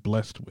could be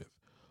blessed with.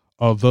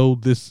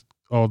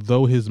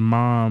 Although his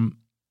mom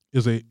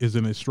is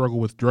in a struggle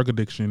with drug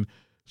addiction,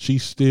 she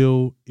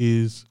still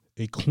is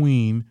a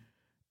queen,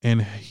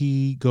 and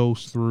he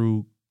goes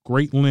through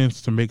great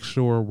lengths to make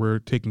sure we're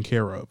taken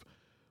care of.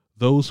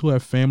 Those who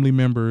have family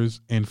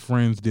members and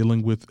friends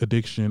dealing with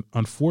addiction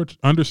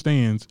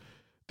understands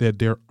that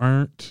there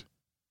aren't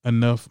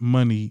enough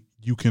money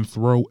you can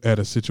throw at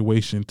a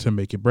situation to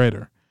make it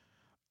better.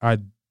 I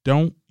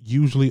don't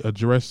usually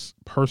address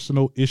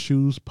personal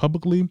issues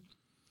publicly,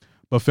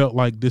 but felt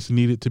like this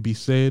needed to be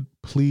said.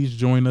 Please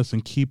join us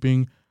in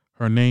keeping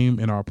her name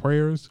in our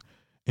prayers.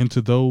 And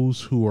to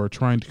those who are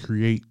trying to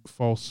create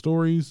false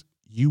stories,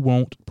 you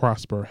won't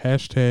prosper.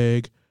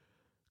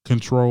 #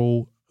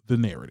 control the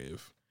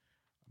narrative.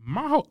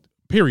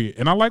 Period.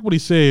 And I like what he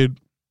said.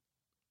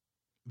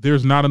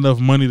 There's not enough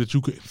money that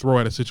you could throw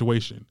at a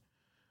situation.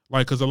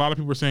 Like, because a lot of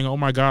people are saying, oh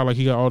my God, like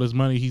he got all this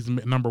money. He's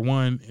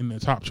 #1 in the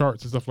top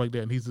charts and stuff like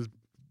that. And he's this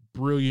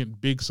brilliant,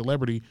 big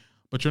celebrity.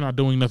 But you're not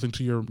doing nothing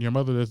to your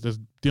mother that's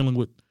dealing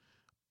with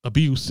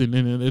abuse and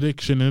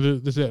addiction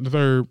and this, that, and the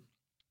third.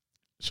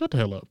 Shut the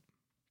hell up.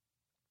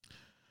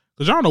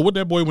 Because y'all know what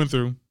that boy went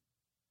through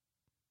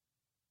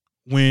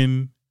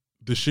when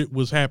the shit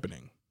was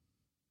happening.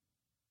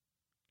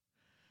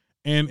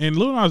 And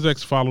Lil Nas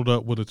X followed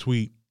up with a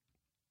tweet.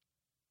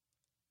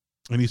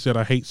 And he said,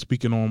 I hate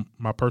speaking on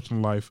my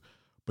personal life,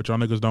 but y'all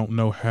niggas don't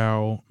know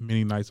how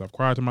many nights I've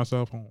cried to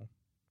myself home,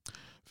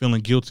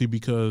 feeling guilty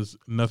because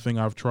nothing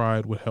I've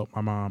tried would help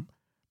my mom.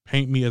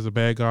 Paint me as a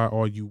bad guy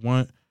all you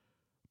want,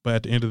 but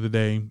at the end of the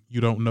day,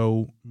 you don't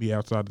know me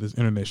outside of this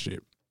internet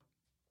shit.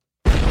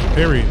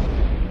 Period.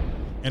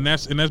 And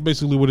that's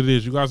basically what it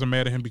is. You guys are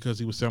mad at him because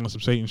he was selling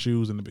some Satan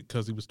shoes and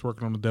because he was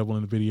twerking on the devil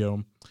in the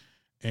video.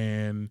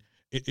 And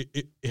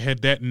it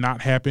had that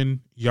not happened,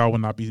 y'all would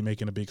not be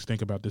making a big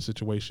stink about this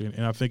situation.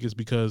 And I think it's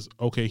because,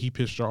 okay, he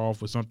pissed y'all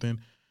off with something,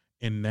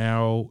 and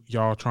now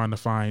y'all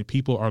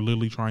people are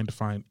literally trying to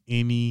find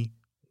any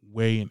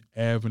way and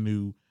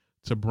avenue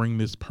to bring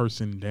this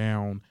person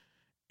down,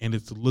 and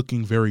it's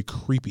looking very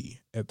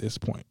creepy at this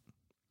point.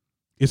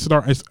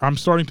 I'm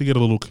starting to get a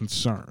little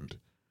concerned.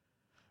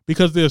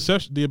 Because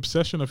the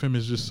obsession of him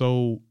is just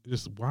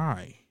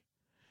why?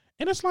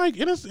 And it's like,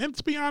 and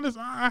to be honest,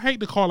 I hate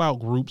to call out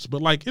groups,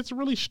 but like, it's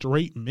really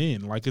straight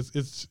men. Like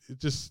it's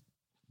just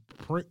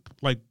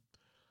like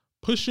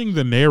pushing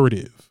the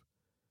narrative.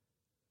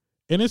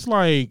 And it's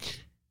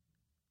like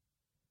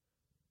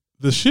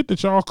the shit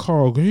that y'all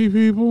call gay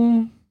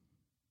people,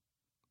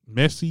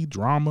 messy,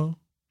 drama,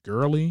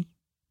 girly,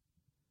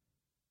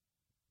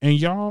 and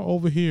y'all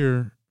over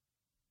here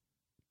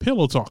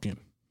pillow talking.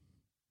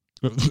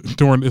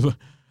 During this,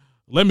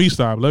 let me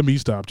stop,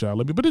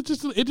 child. But it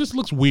just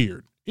looks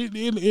weird.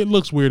 It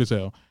looks weird as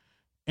hell.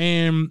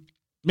 And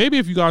maybe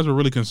if you guys were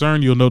really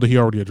concerned, you'll know that he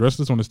already addressed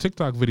this on his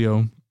TikTok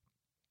video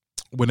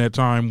when that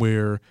time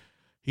where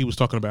he was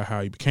talking about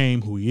how he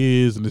became who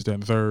he is and this, that,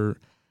 and the third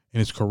in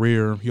his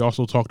career. He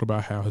also talked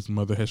about how his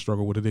mother had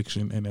struggled with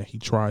addiction and that he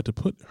tried to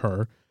put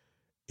her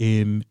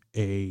in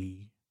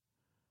a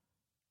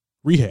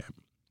rehab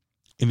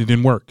and it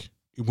didn't work.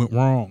 It went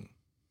wrong.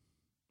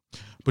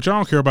 But y'all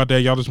don't care about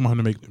that. Y'all just want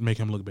him to make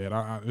him look bad.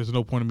 There's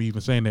no point in me even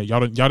saying that. Y'all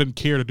didn't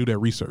care to do that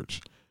research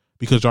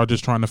because y'all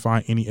just trying to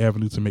find any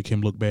avenue to make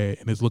him look bad.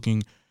 And it's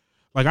looking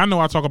like, I know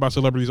I talk about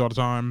celebrities all the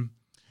time,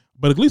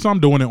 but at least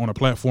I'm doing it on a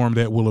platform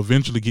that will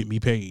eventually get me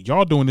paid.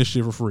 Y'all doing this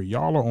shit for free.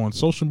 Y'all are on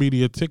social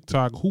media,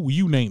 TikTok, who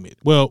you name it.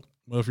 Well,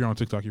 if you're on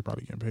TikTok, you're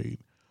probably getting paid,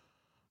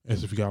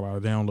 as if you got a lot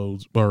of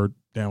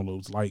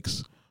downloads,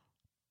 likes.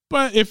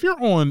 But if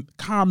you're on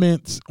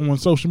comments on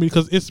social media,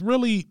 because it's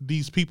really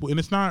these people, and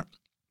it's not.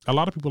 A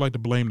lot of people like to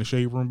blame the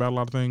Shade Room about a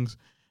lot of things.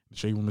 The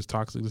Shade Room is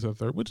toxic, this, that,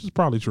 third, which is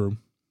probably true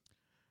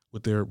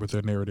with their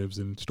narratives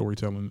and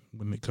storytelling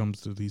when it comes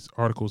to these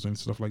articles and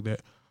stuff like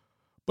that.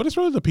 But it's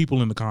really the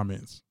people in the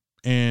comments.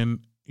 And,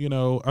 you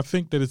know, I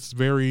think that it's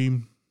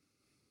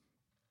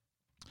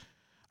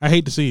I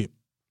hate to see it.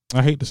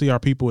 I hate to see our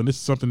people, and this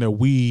is something that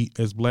we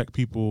as black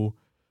people,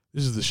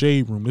 this is the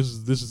Shade Room. This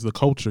is the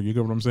culture. You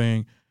get what I'm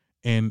saying?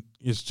 And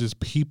it's just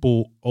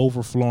people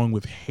overflowing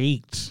with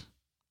hate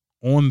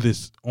on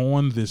this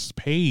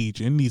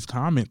page, in these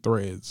comment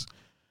threads.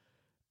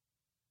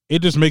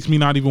 It just makes me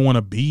not even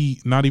want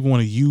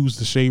to use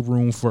the Shade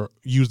Room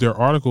use their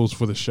articles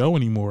for the show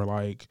anymore.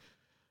 Like,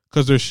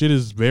 because their shit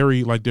is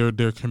very, like,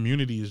 their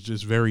community is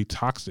just very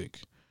toxic.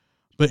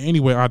 But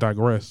anyway, I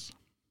digress.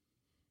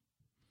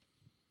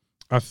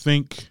 I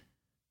think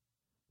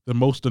the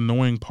most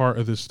annoying part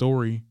of this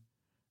story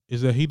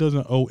is that he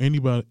doesn't owe any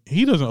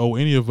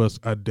of us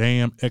a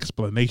damn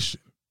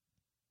explanation.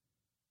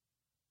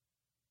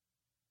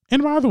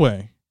 And by the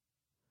way,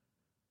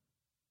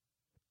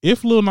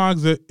 if Lil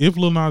Nas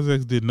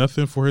X did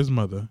nothing for his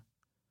mother,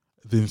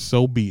 then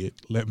so be it.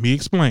 Let me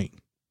explain.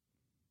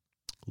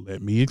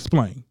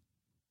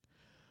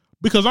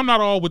 Because I'm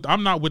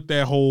not with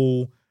that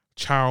whole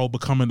child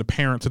becoming the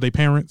parent to their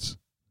parents.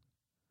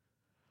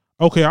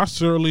 Okay, I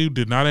certainly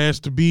did not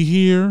ask to be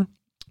here,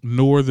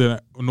 nor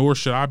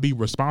should I be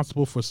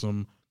responsible for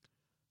some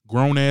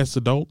grown ass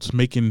adults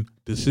making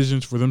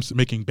decisions for them,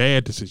 making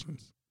bad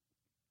decisions.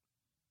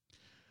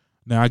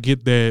 Now, I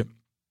get that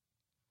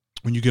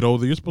when you get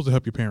older, you're supposed to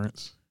help your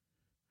parents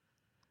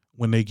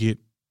when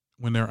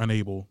they're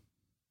unable.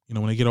 You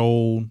know, when they get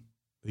old,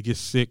 they get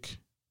sick.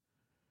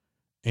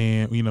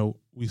 And, you know,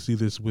 I see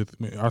this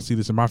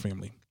in my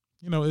family.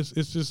 You know, it's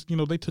just, you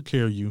know, they took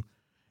care of you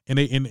and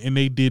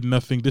they did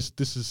nothing. This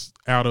is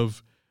out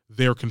of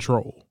their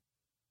control.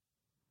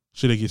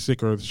 Should they get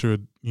sick or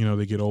should, you know,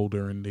 they get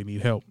older and they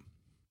need help?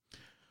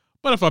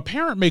 But if a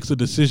parent makes a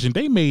decision,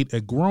 they made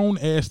a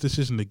grown-ass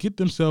decision to get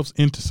themselves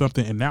into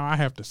something, and now I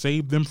have to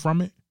save them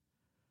from it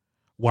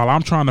while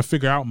I'm trying to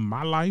figure out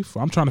my life.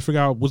 I'm trying to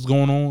figure out what's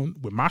going on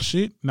with my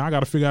shit. Now I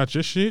got to figure out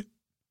your shit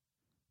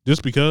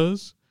just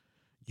because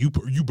you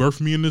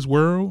birthed me in this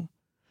world.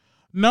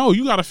 No,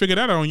 you got to figure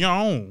that out on your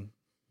own.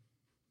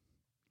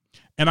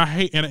 And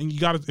you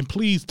got to, and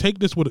please take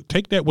that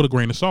with a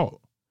grain of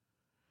salt.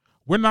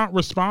 We're not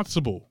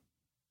responsible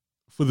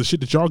for the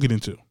shit that y'all get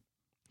into.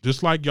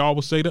 Just like y'all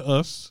would say to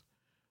us,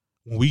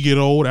 when we get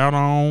old out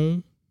on our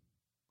own,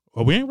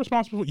 well, we ain't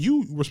responsible for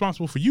you,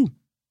 responsible for you.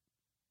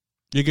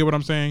 You get what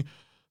I'm saying?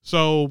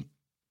 So,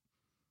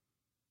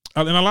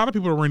 and a lot of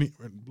people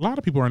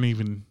ain't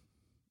even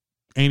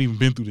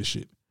been through this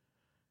shit.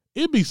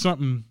 It'd be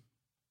something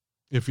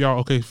if y'all,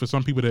 okay, for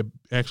some people that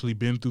actually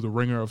been through the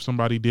ringer of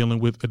somebody dealing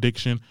with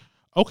addiction,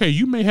 Okay,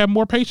 you may have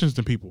more patience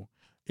than people.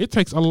 It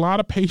takes a lot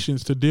of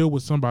patience to deal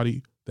with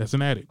somebody that's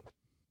an addict.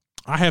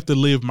 I have to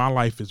live my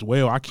life as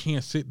well. I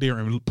can't sit there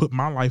and put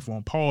my life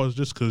on pause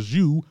just because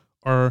you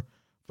are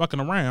fucking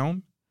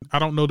around. I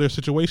don't know their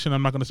situation.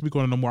 I'm not going to speak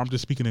on it no more. I'm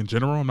just speaking in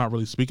general. I'm not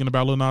really speaking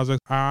about Lil Nas X.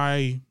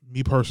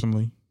 Me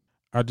personally,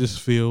 I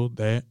just feel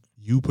that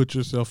you put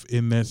yourself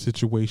in that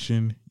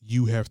situation.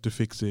 You have to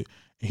fix it.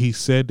 And he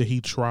said that he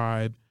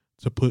tried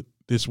to put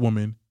this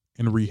woman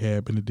in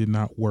rehab and it did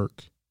not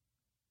work.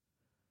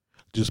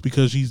 Just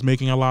because he's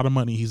making a lot of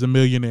money, he's a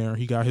millionaire.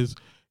 He got his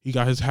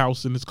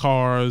house and his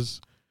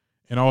cars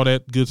and all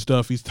that good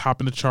stuff. He's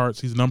topping the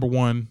charts. He's number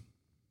one.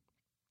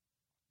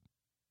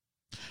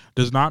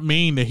 Does not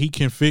mean that he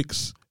can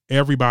fix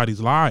everybody's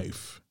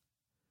life.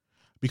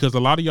 Because a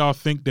lot of y'all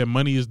think that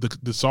money is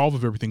the solve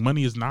of everything.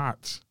 Money is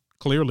not,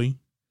 clearly.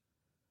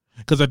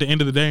 Because at the end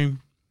of the day,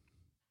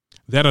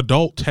 that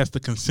adult has to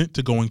consent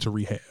to going to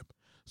rehab.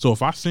 So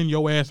if I send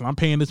your ass and I'm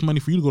paying this money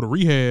for you to go to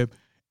rehab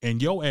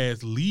and your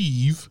ass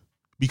leave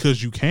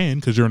because you can,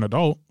 because you're an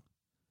adult,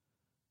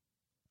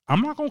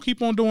 I'm not going to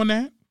keep on doing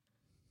that.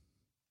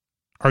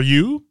 Are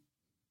you?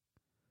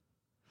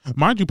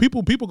 Mind you,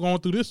 people going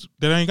through this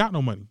that ain't got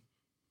no money.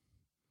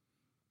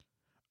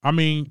 I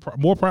mean,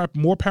 more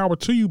power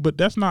to you, but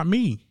that's not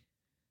me.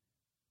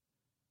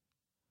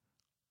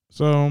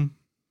 So,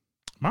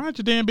 mind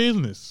your damn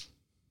business.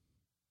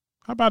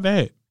 How about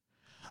that?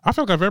 I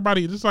feel like if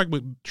everybody, just like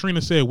what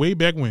Trina said way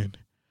back when,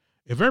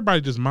 if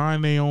everybody just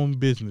mind their own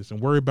business and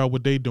worry about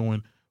what they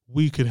doing,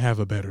 we could have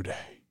a better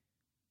day.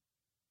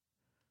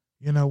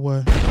 You know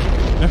what?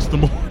 That's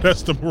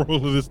the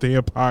moral of this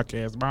damn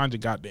podcast. Mind your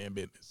goddamn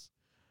business.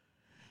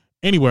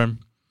 Anyway,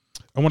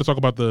 I want to talk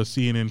about the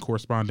CNN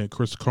correspondent,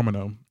 Chris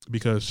Comino,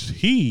 because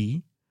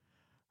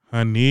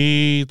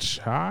honey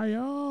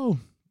child.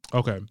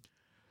 Okay.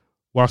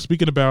 While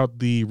speaking about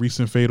the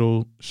recent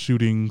fatal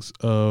shootings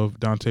of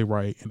Dante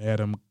Wright and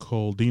Adam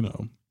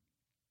Coldino,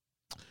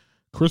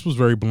 Chris was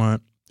very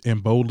blunt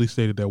and boldly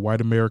stated that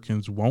white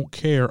Americans won't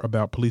care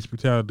about police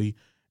brutality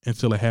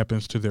until it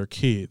happens to their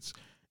kids.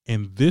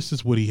 And this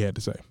is what he had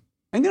to say.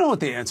 And you know what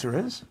the answer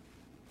is?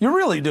 You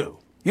really do.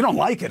 You don't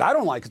like it. I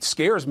don't like it. It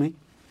scares me.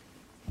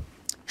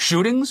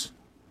 Shootings,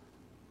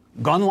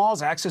 gun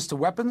laws, access to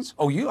weapons.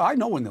 I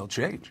know when they'll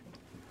change.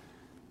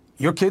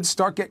 Your kids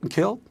start getting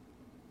killed.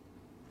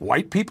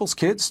 White people's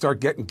kids start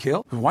getting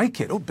killed. White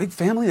kid, big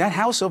family, that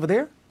house over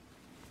there.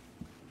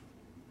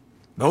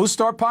 Those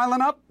start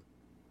piling up.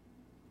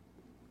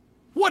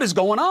 What is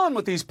going on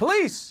with these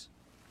police?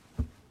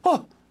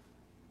 Oh,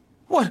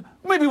 what?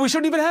 Maybe we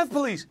shouldn't even have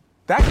police.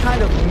 That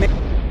kind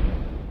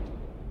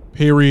of...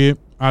 Period.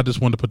 I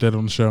just wanted to put that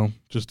on the show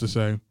just to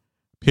say,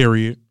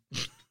 period.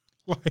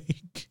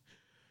 Like,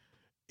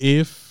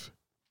 if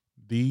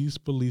these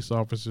police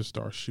officers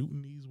start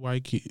shooting these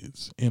white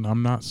kids, and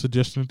I'm not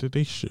suggesting that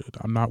they should.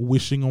 I'm not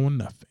wishing on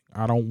nothing.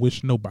 I don't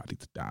wish nobody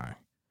to die.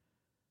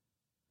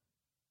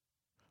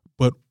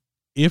 But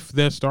if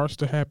that starts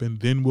to happen,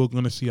 then we're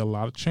going to see a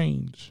lot of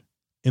change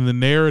in the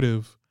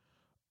narrative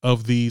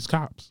of these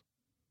cops.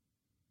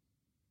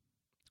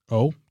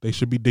 Oh, they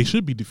should be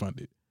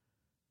defunded.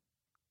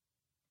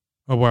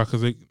 Oh, wow,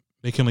 because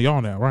they killing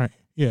y'all now, right?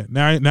 Yeah,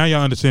 now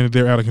y'all understand that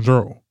they're out of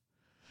control.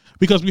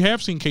 Because we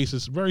have seen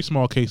cases, very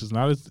small cases,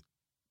 not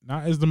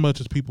as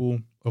much as people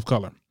of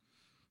color,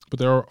 but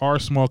there are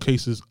small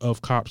cases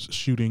of cops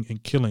shooting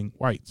and killing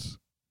whites.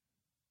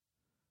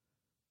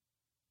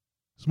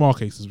 Small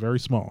cases, very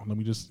small. Let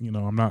me just,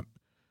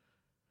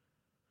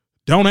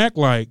 don't act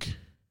like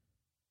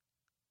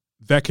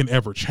that can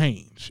ever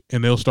change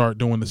and they'll start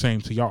doing the same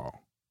to y'all.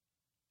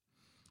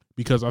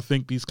 Because I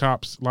think these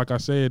cops, like I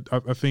said,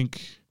 I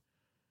think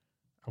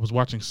I was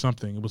watching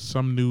something. It was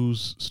some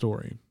news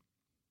story.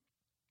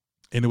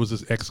 And it was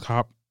this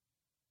ex-cop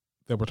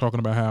that were talking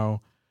about how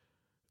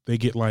they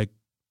get like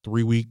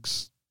 3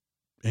 weeks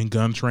in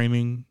gun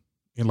training.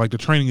 And like the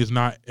training is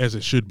not as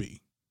it should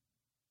be.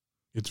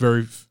 It's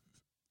very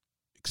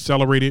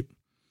accelerated.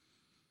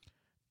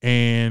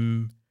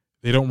 And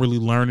they don't really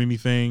learn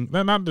anything.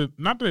 Not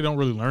that they don't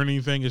really learn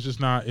anything. It's just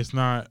there's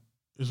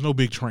no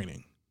big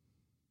training.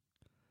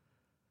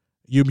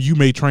 You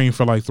may train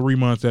for like 3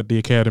 months at the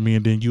academy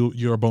and then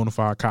you're a bona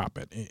fide cop.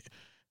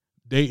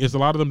 A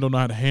lot of them don't know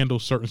how to handle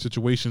certain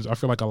situations. I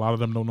feel like a lot of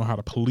them don't know how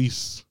to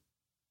police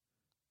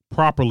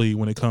properly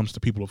when it comes to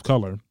people of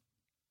color.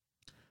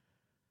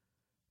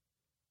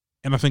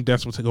 And I think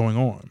that's what's going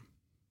on.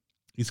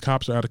 These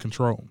cops are out of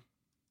control.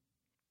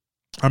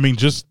 I mean,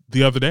 just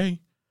the other day,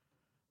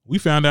 we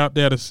found out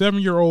that a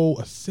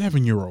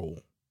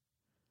 7-year-old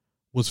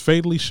was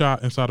fatally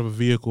shot inside of a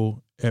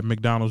vehicle at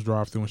McDonald's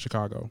drive-thru in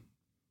Chicago.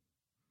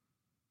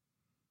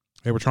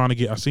 They were trying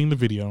to I seen the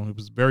video. It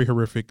was very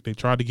horrific. They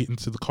tried to get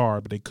into the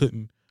car, but they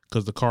couldn't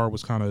because the car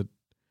was there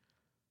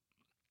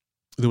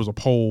was a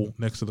pole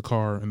next to the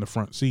car in the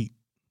front seat.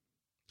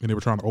 And they were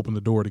trying to open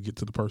the door to get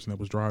to the person that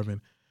was driving.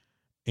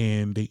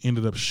 And they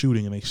ended up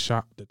shooting and they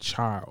shot the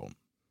child.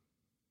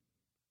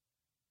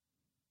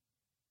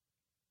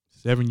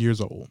 7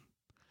 years old.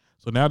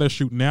 So now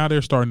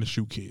they're starting to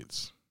shoot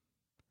kids.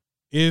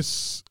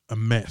 It's a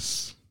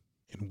mess.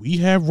 And we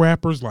have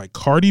rappers like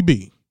Cardi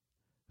B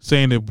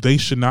saying that they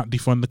should not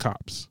defund the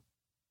cops.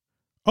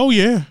 Oh,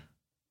 yeah.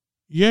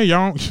 Yeah,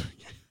 y'all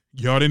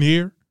didn't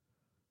hear?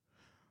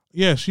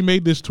 Yeah, she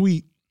made this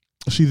tweet.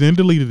 She then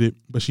deleted it,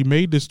 but she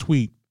made this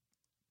tweet.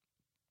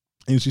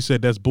 And she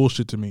said, that's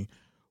bullshit to me.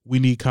 We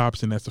need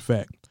cops, and that's a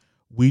fact.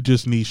 We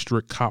just need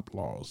strict cop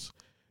laws.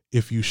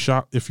 If you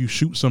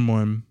shoot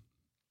someone,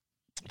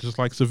 just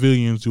like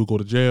civilians, you'll go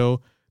to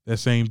jail. That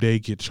same day,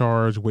 get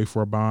charged, wait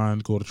for a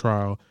bond, go to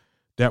trial.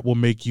 That will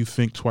make you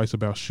think twice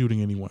about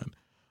shooting anyone.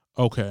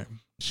 Okay.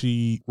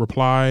 She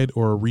replied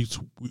or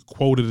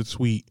quoted a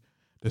tweet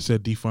that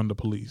said defund the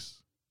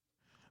police.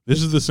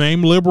 This is the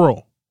same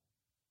liberal,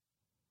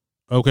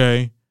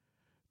 okay,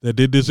 that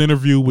did this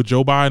interview with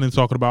Joe Biden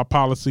talking about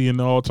policy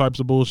and all types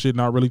of bullshit,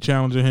 not really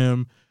challenging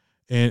him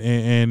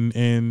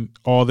and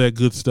all that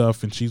good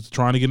stuff. And she's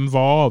trying to get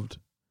involved.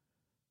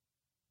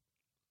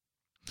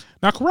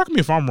 Now, correct me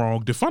if I'm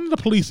wrong. Defunding the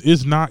police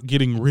is not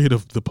getting rid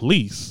of the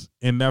police.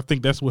 And I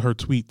think that's what her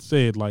tweet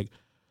said. Like,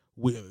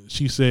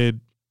 she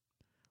said,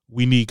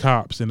 we need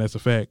cops, and that's a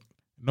fact.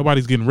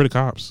 Nobody's getting rid of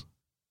cops.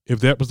 If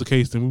that was the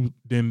case, then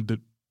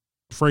the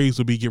phrase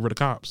would be get rid of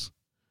cops.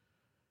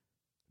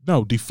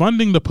 No,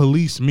 defunding the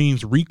police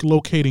means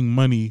relocating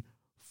money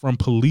from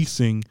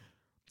policing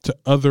to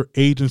other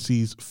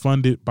agencies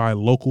funded by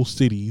local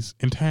cities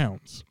and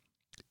towns.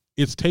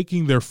 It's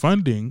taking their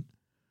funding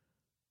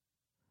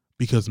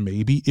because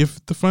maybe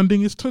if the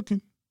funding is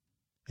taken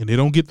and they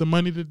don't get the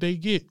money that they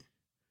get,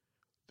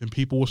 then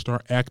people will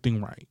start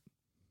acting right.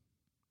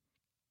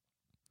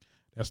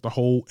 That's the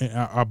whole, and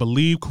I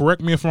believe,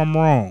 correct me if I'm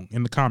wrong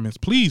in the comments,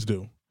 please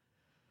do.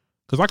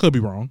 Because I could be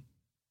wrong.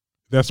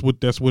 That's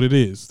what it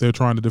is. They're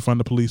trying to defund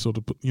the police, so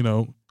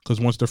because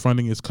once their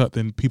funding is cut,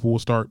 then people will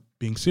start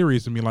being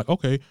serious and be like,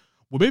 okay,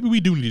 well, maybe we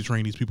do need to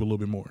train these people a little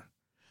bit more.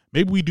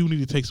 Maybe we do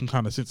need to take some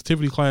kind of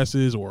sensitivity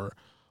classes or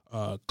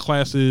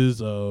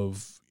classes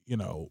of,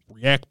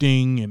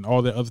 reacting and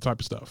all that other type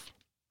of stuff.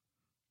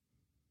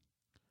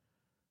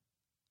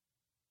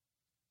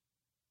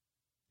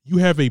 You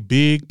have a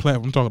big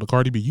platform. I'm talking to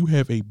Cardi B. You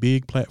have a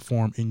big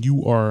platform and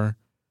you are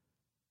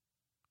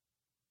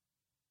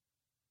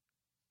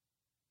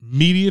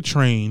media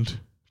trained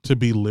to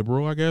be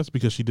liberal, I guess,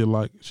 because she did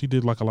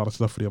like a lot of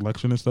stuff for the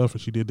election and stuff,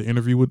 and she did the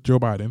interview with Joe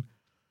Biden.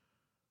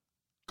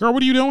 Girl,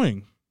 what are you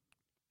doing?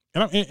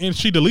 And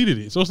she deleted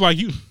it. So it's like,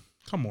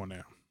 come on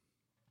now.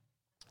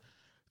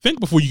 Think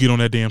before you get on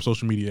that damn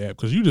social media app,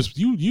 because you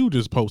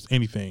just post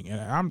anything.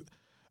 And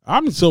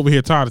I'm just over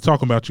here tired of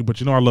talking about you, but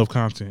I love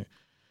content.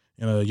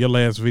 And your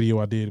last video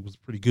I did was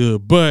pretty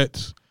good,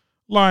 but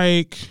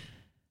like,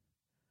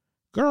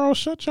 girl,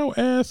 shut your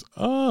ass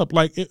up.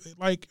 Like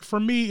for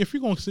me, if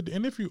you're going to sit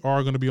and if you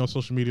are going to be on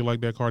social media like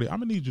that, Cardi, I'm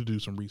going to need you to do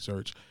some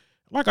research.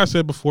 Like I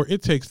said before,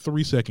 it takes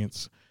 3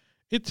 seconds.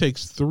 It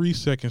takes 3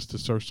 seconds to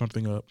search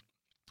something up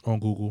on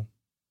Google.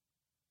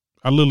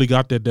 I literally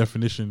got that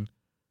definition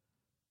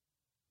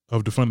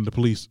of defunding the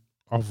police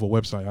off of a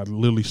website. I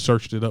literally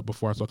searched it up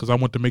before I saw, because I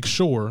want to make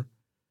sure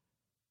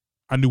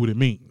I knew what it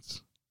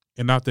means.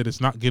 And not that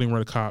it's not getting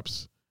rid of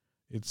cops,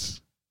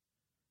 it's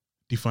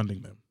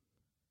defunding them.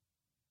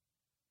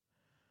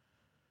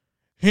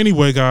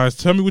 Anyway, guys,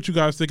 tell me what you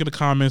guys think in the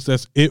comments.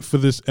 That's it for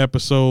this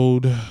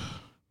episode.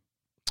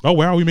 Oh,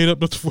 wow, we made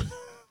up.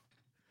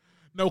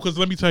 No, because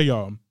let me tell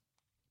y'all,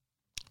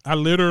 I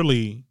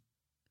literally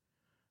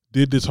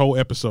did this whole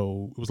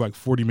episode. It was like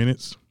 40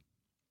 minutes.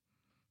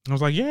 I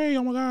was like, yay,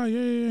 oh my God,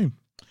 yay.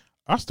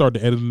 I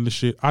started editing the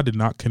shit. I did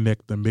not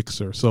connect the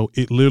mixer. So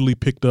it literally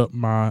picked up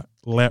my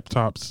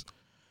laptop's.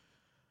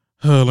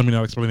 Let me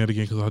not explain that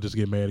again, because I'll just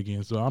get mad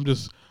again. So I'm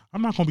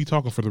not going to be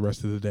talking for the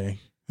rest of the day.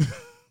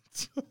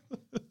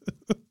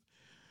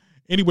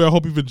 Anyway, I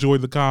hope you've enjoyed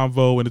the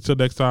convo. And until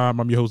next time,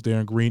 I'm your host,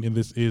 Darren Green, and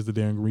this is The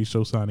Darren Green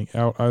Show signing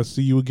out. I'll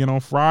see you again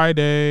on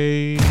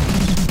Friday.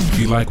 If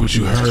you like what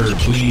you heard,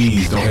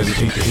 please don't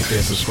hesitate to hit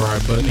that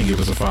subscribe button and give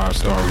us a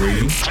 5-star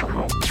rating.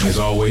 As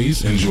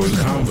always, enjoy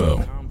the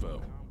convo.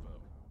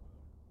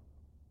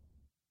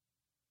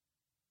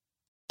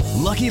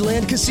 Lucky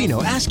Land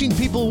Casino, asking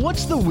people,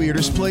 what's the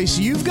weirdest place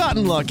you've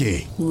gotten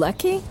lucky?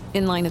 Lucky?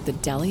 In line at the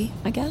deli,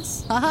 I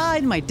guess? Aha,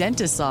 in my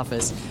dentist's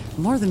office.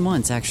 More than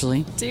once,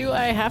 actually. Do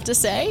I have to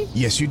say?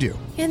 Yes, you do.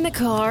 In the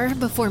car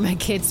before my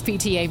kids'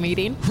 PTA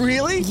meeting.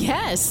 Really?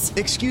 Yes.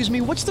 Excuse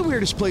me, what's the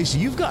weirdest place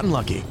you've gotten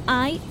lucky?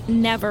 I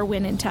never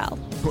win and tell.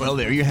 Well,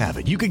 there you have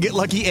it. You can get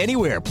lucky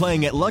anywhere,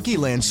 playing at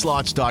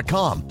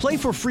LuckyLandSlots.com. Play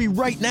for free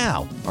right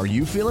now. Are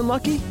you feeling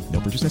lucky? No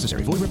purchase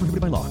necessary. Void where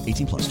prohibited by law.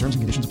 18+. Terms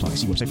and conditions apply.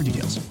 See website for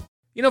details.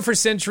 For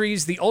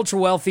centuries, the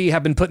ultra-wealthy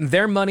have been putting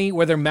their money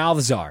where their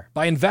mouths are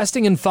by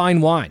investing in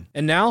fine wine.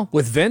 And now,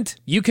 with Vint,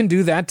 you can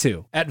do that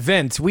too. At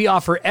Vint, we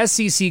offer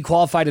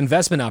SEC-qualified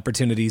investment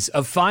opportunities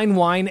of fine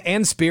wine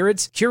and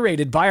spirits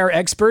curated by our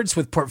experts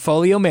with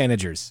portfolio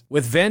managers.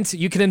 With Vint,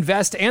 you can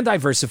invest and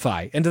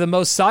diversify into the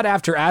most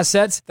sought-after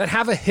assets that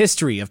have a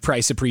history of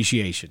price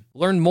appreciation.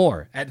 Learn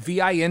more at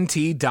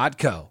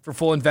vint.co. For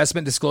full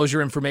investment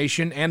disclosure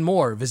information and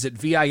more, visit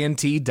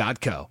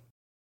vint.co.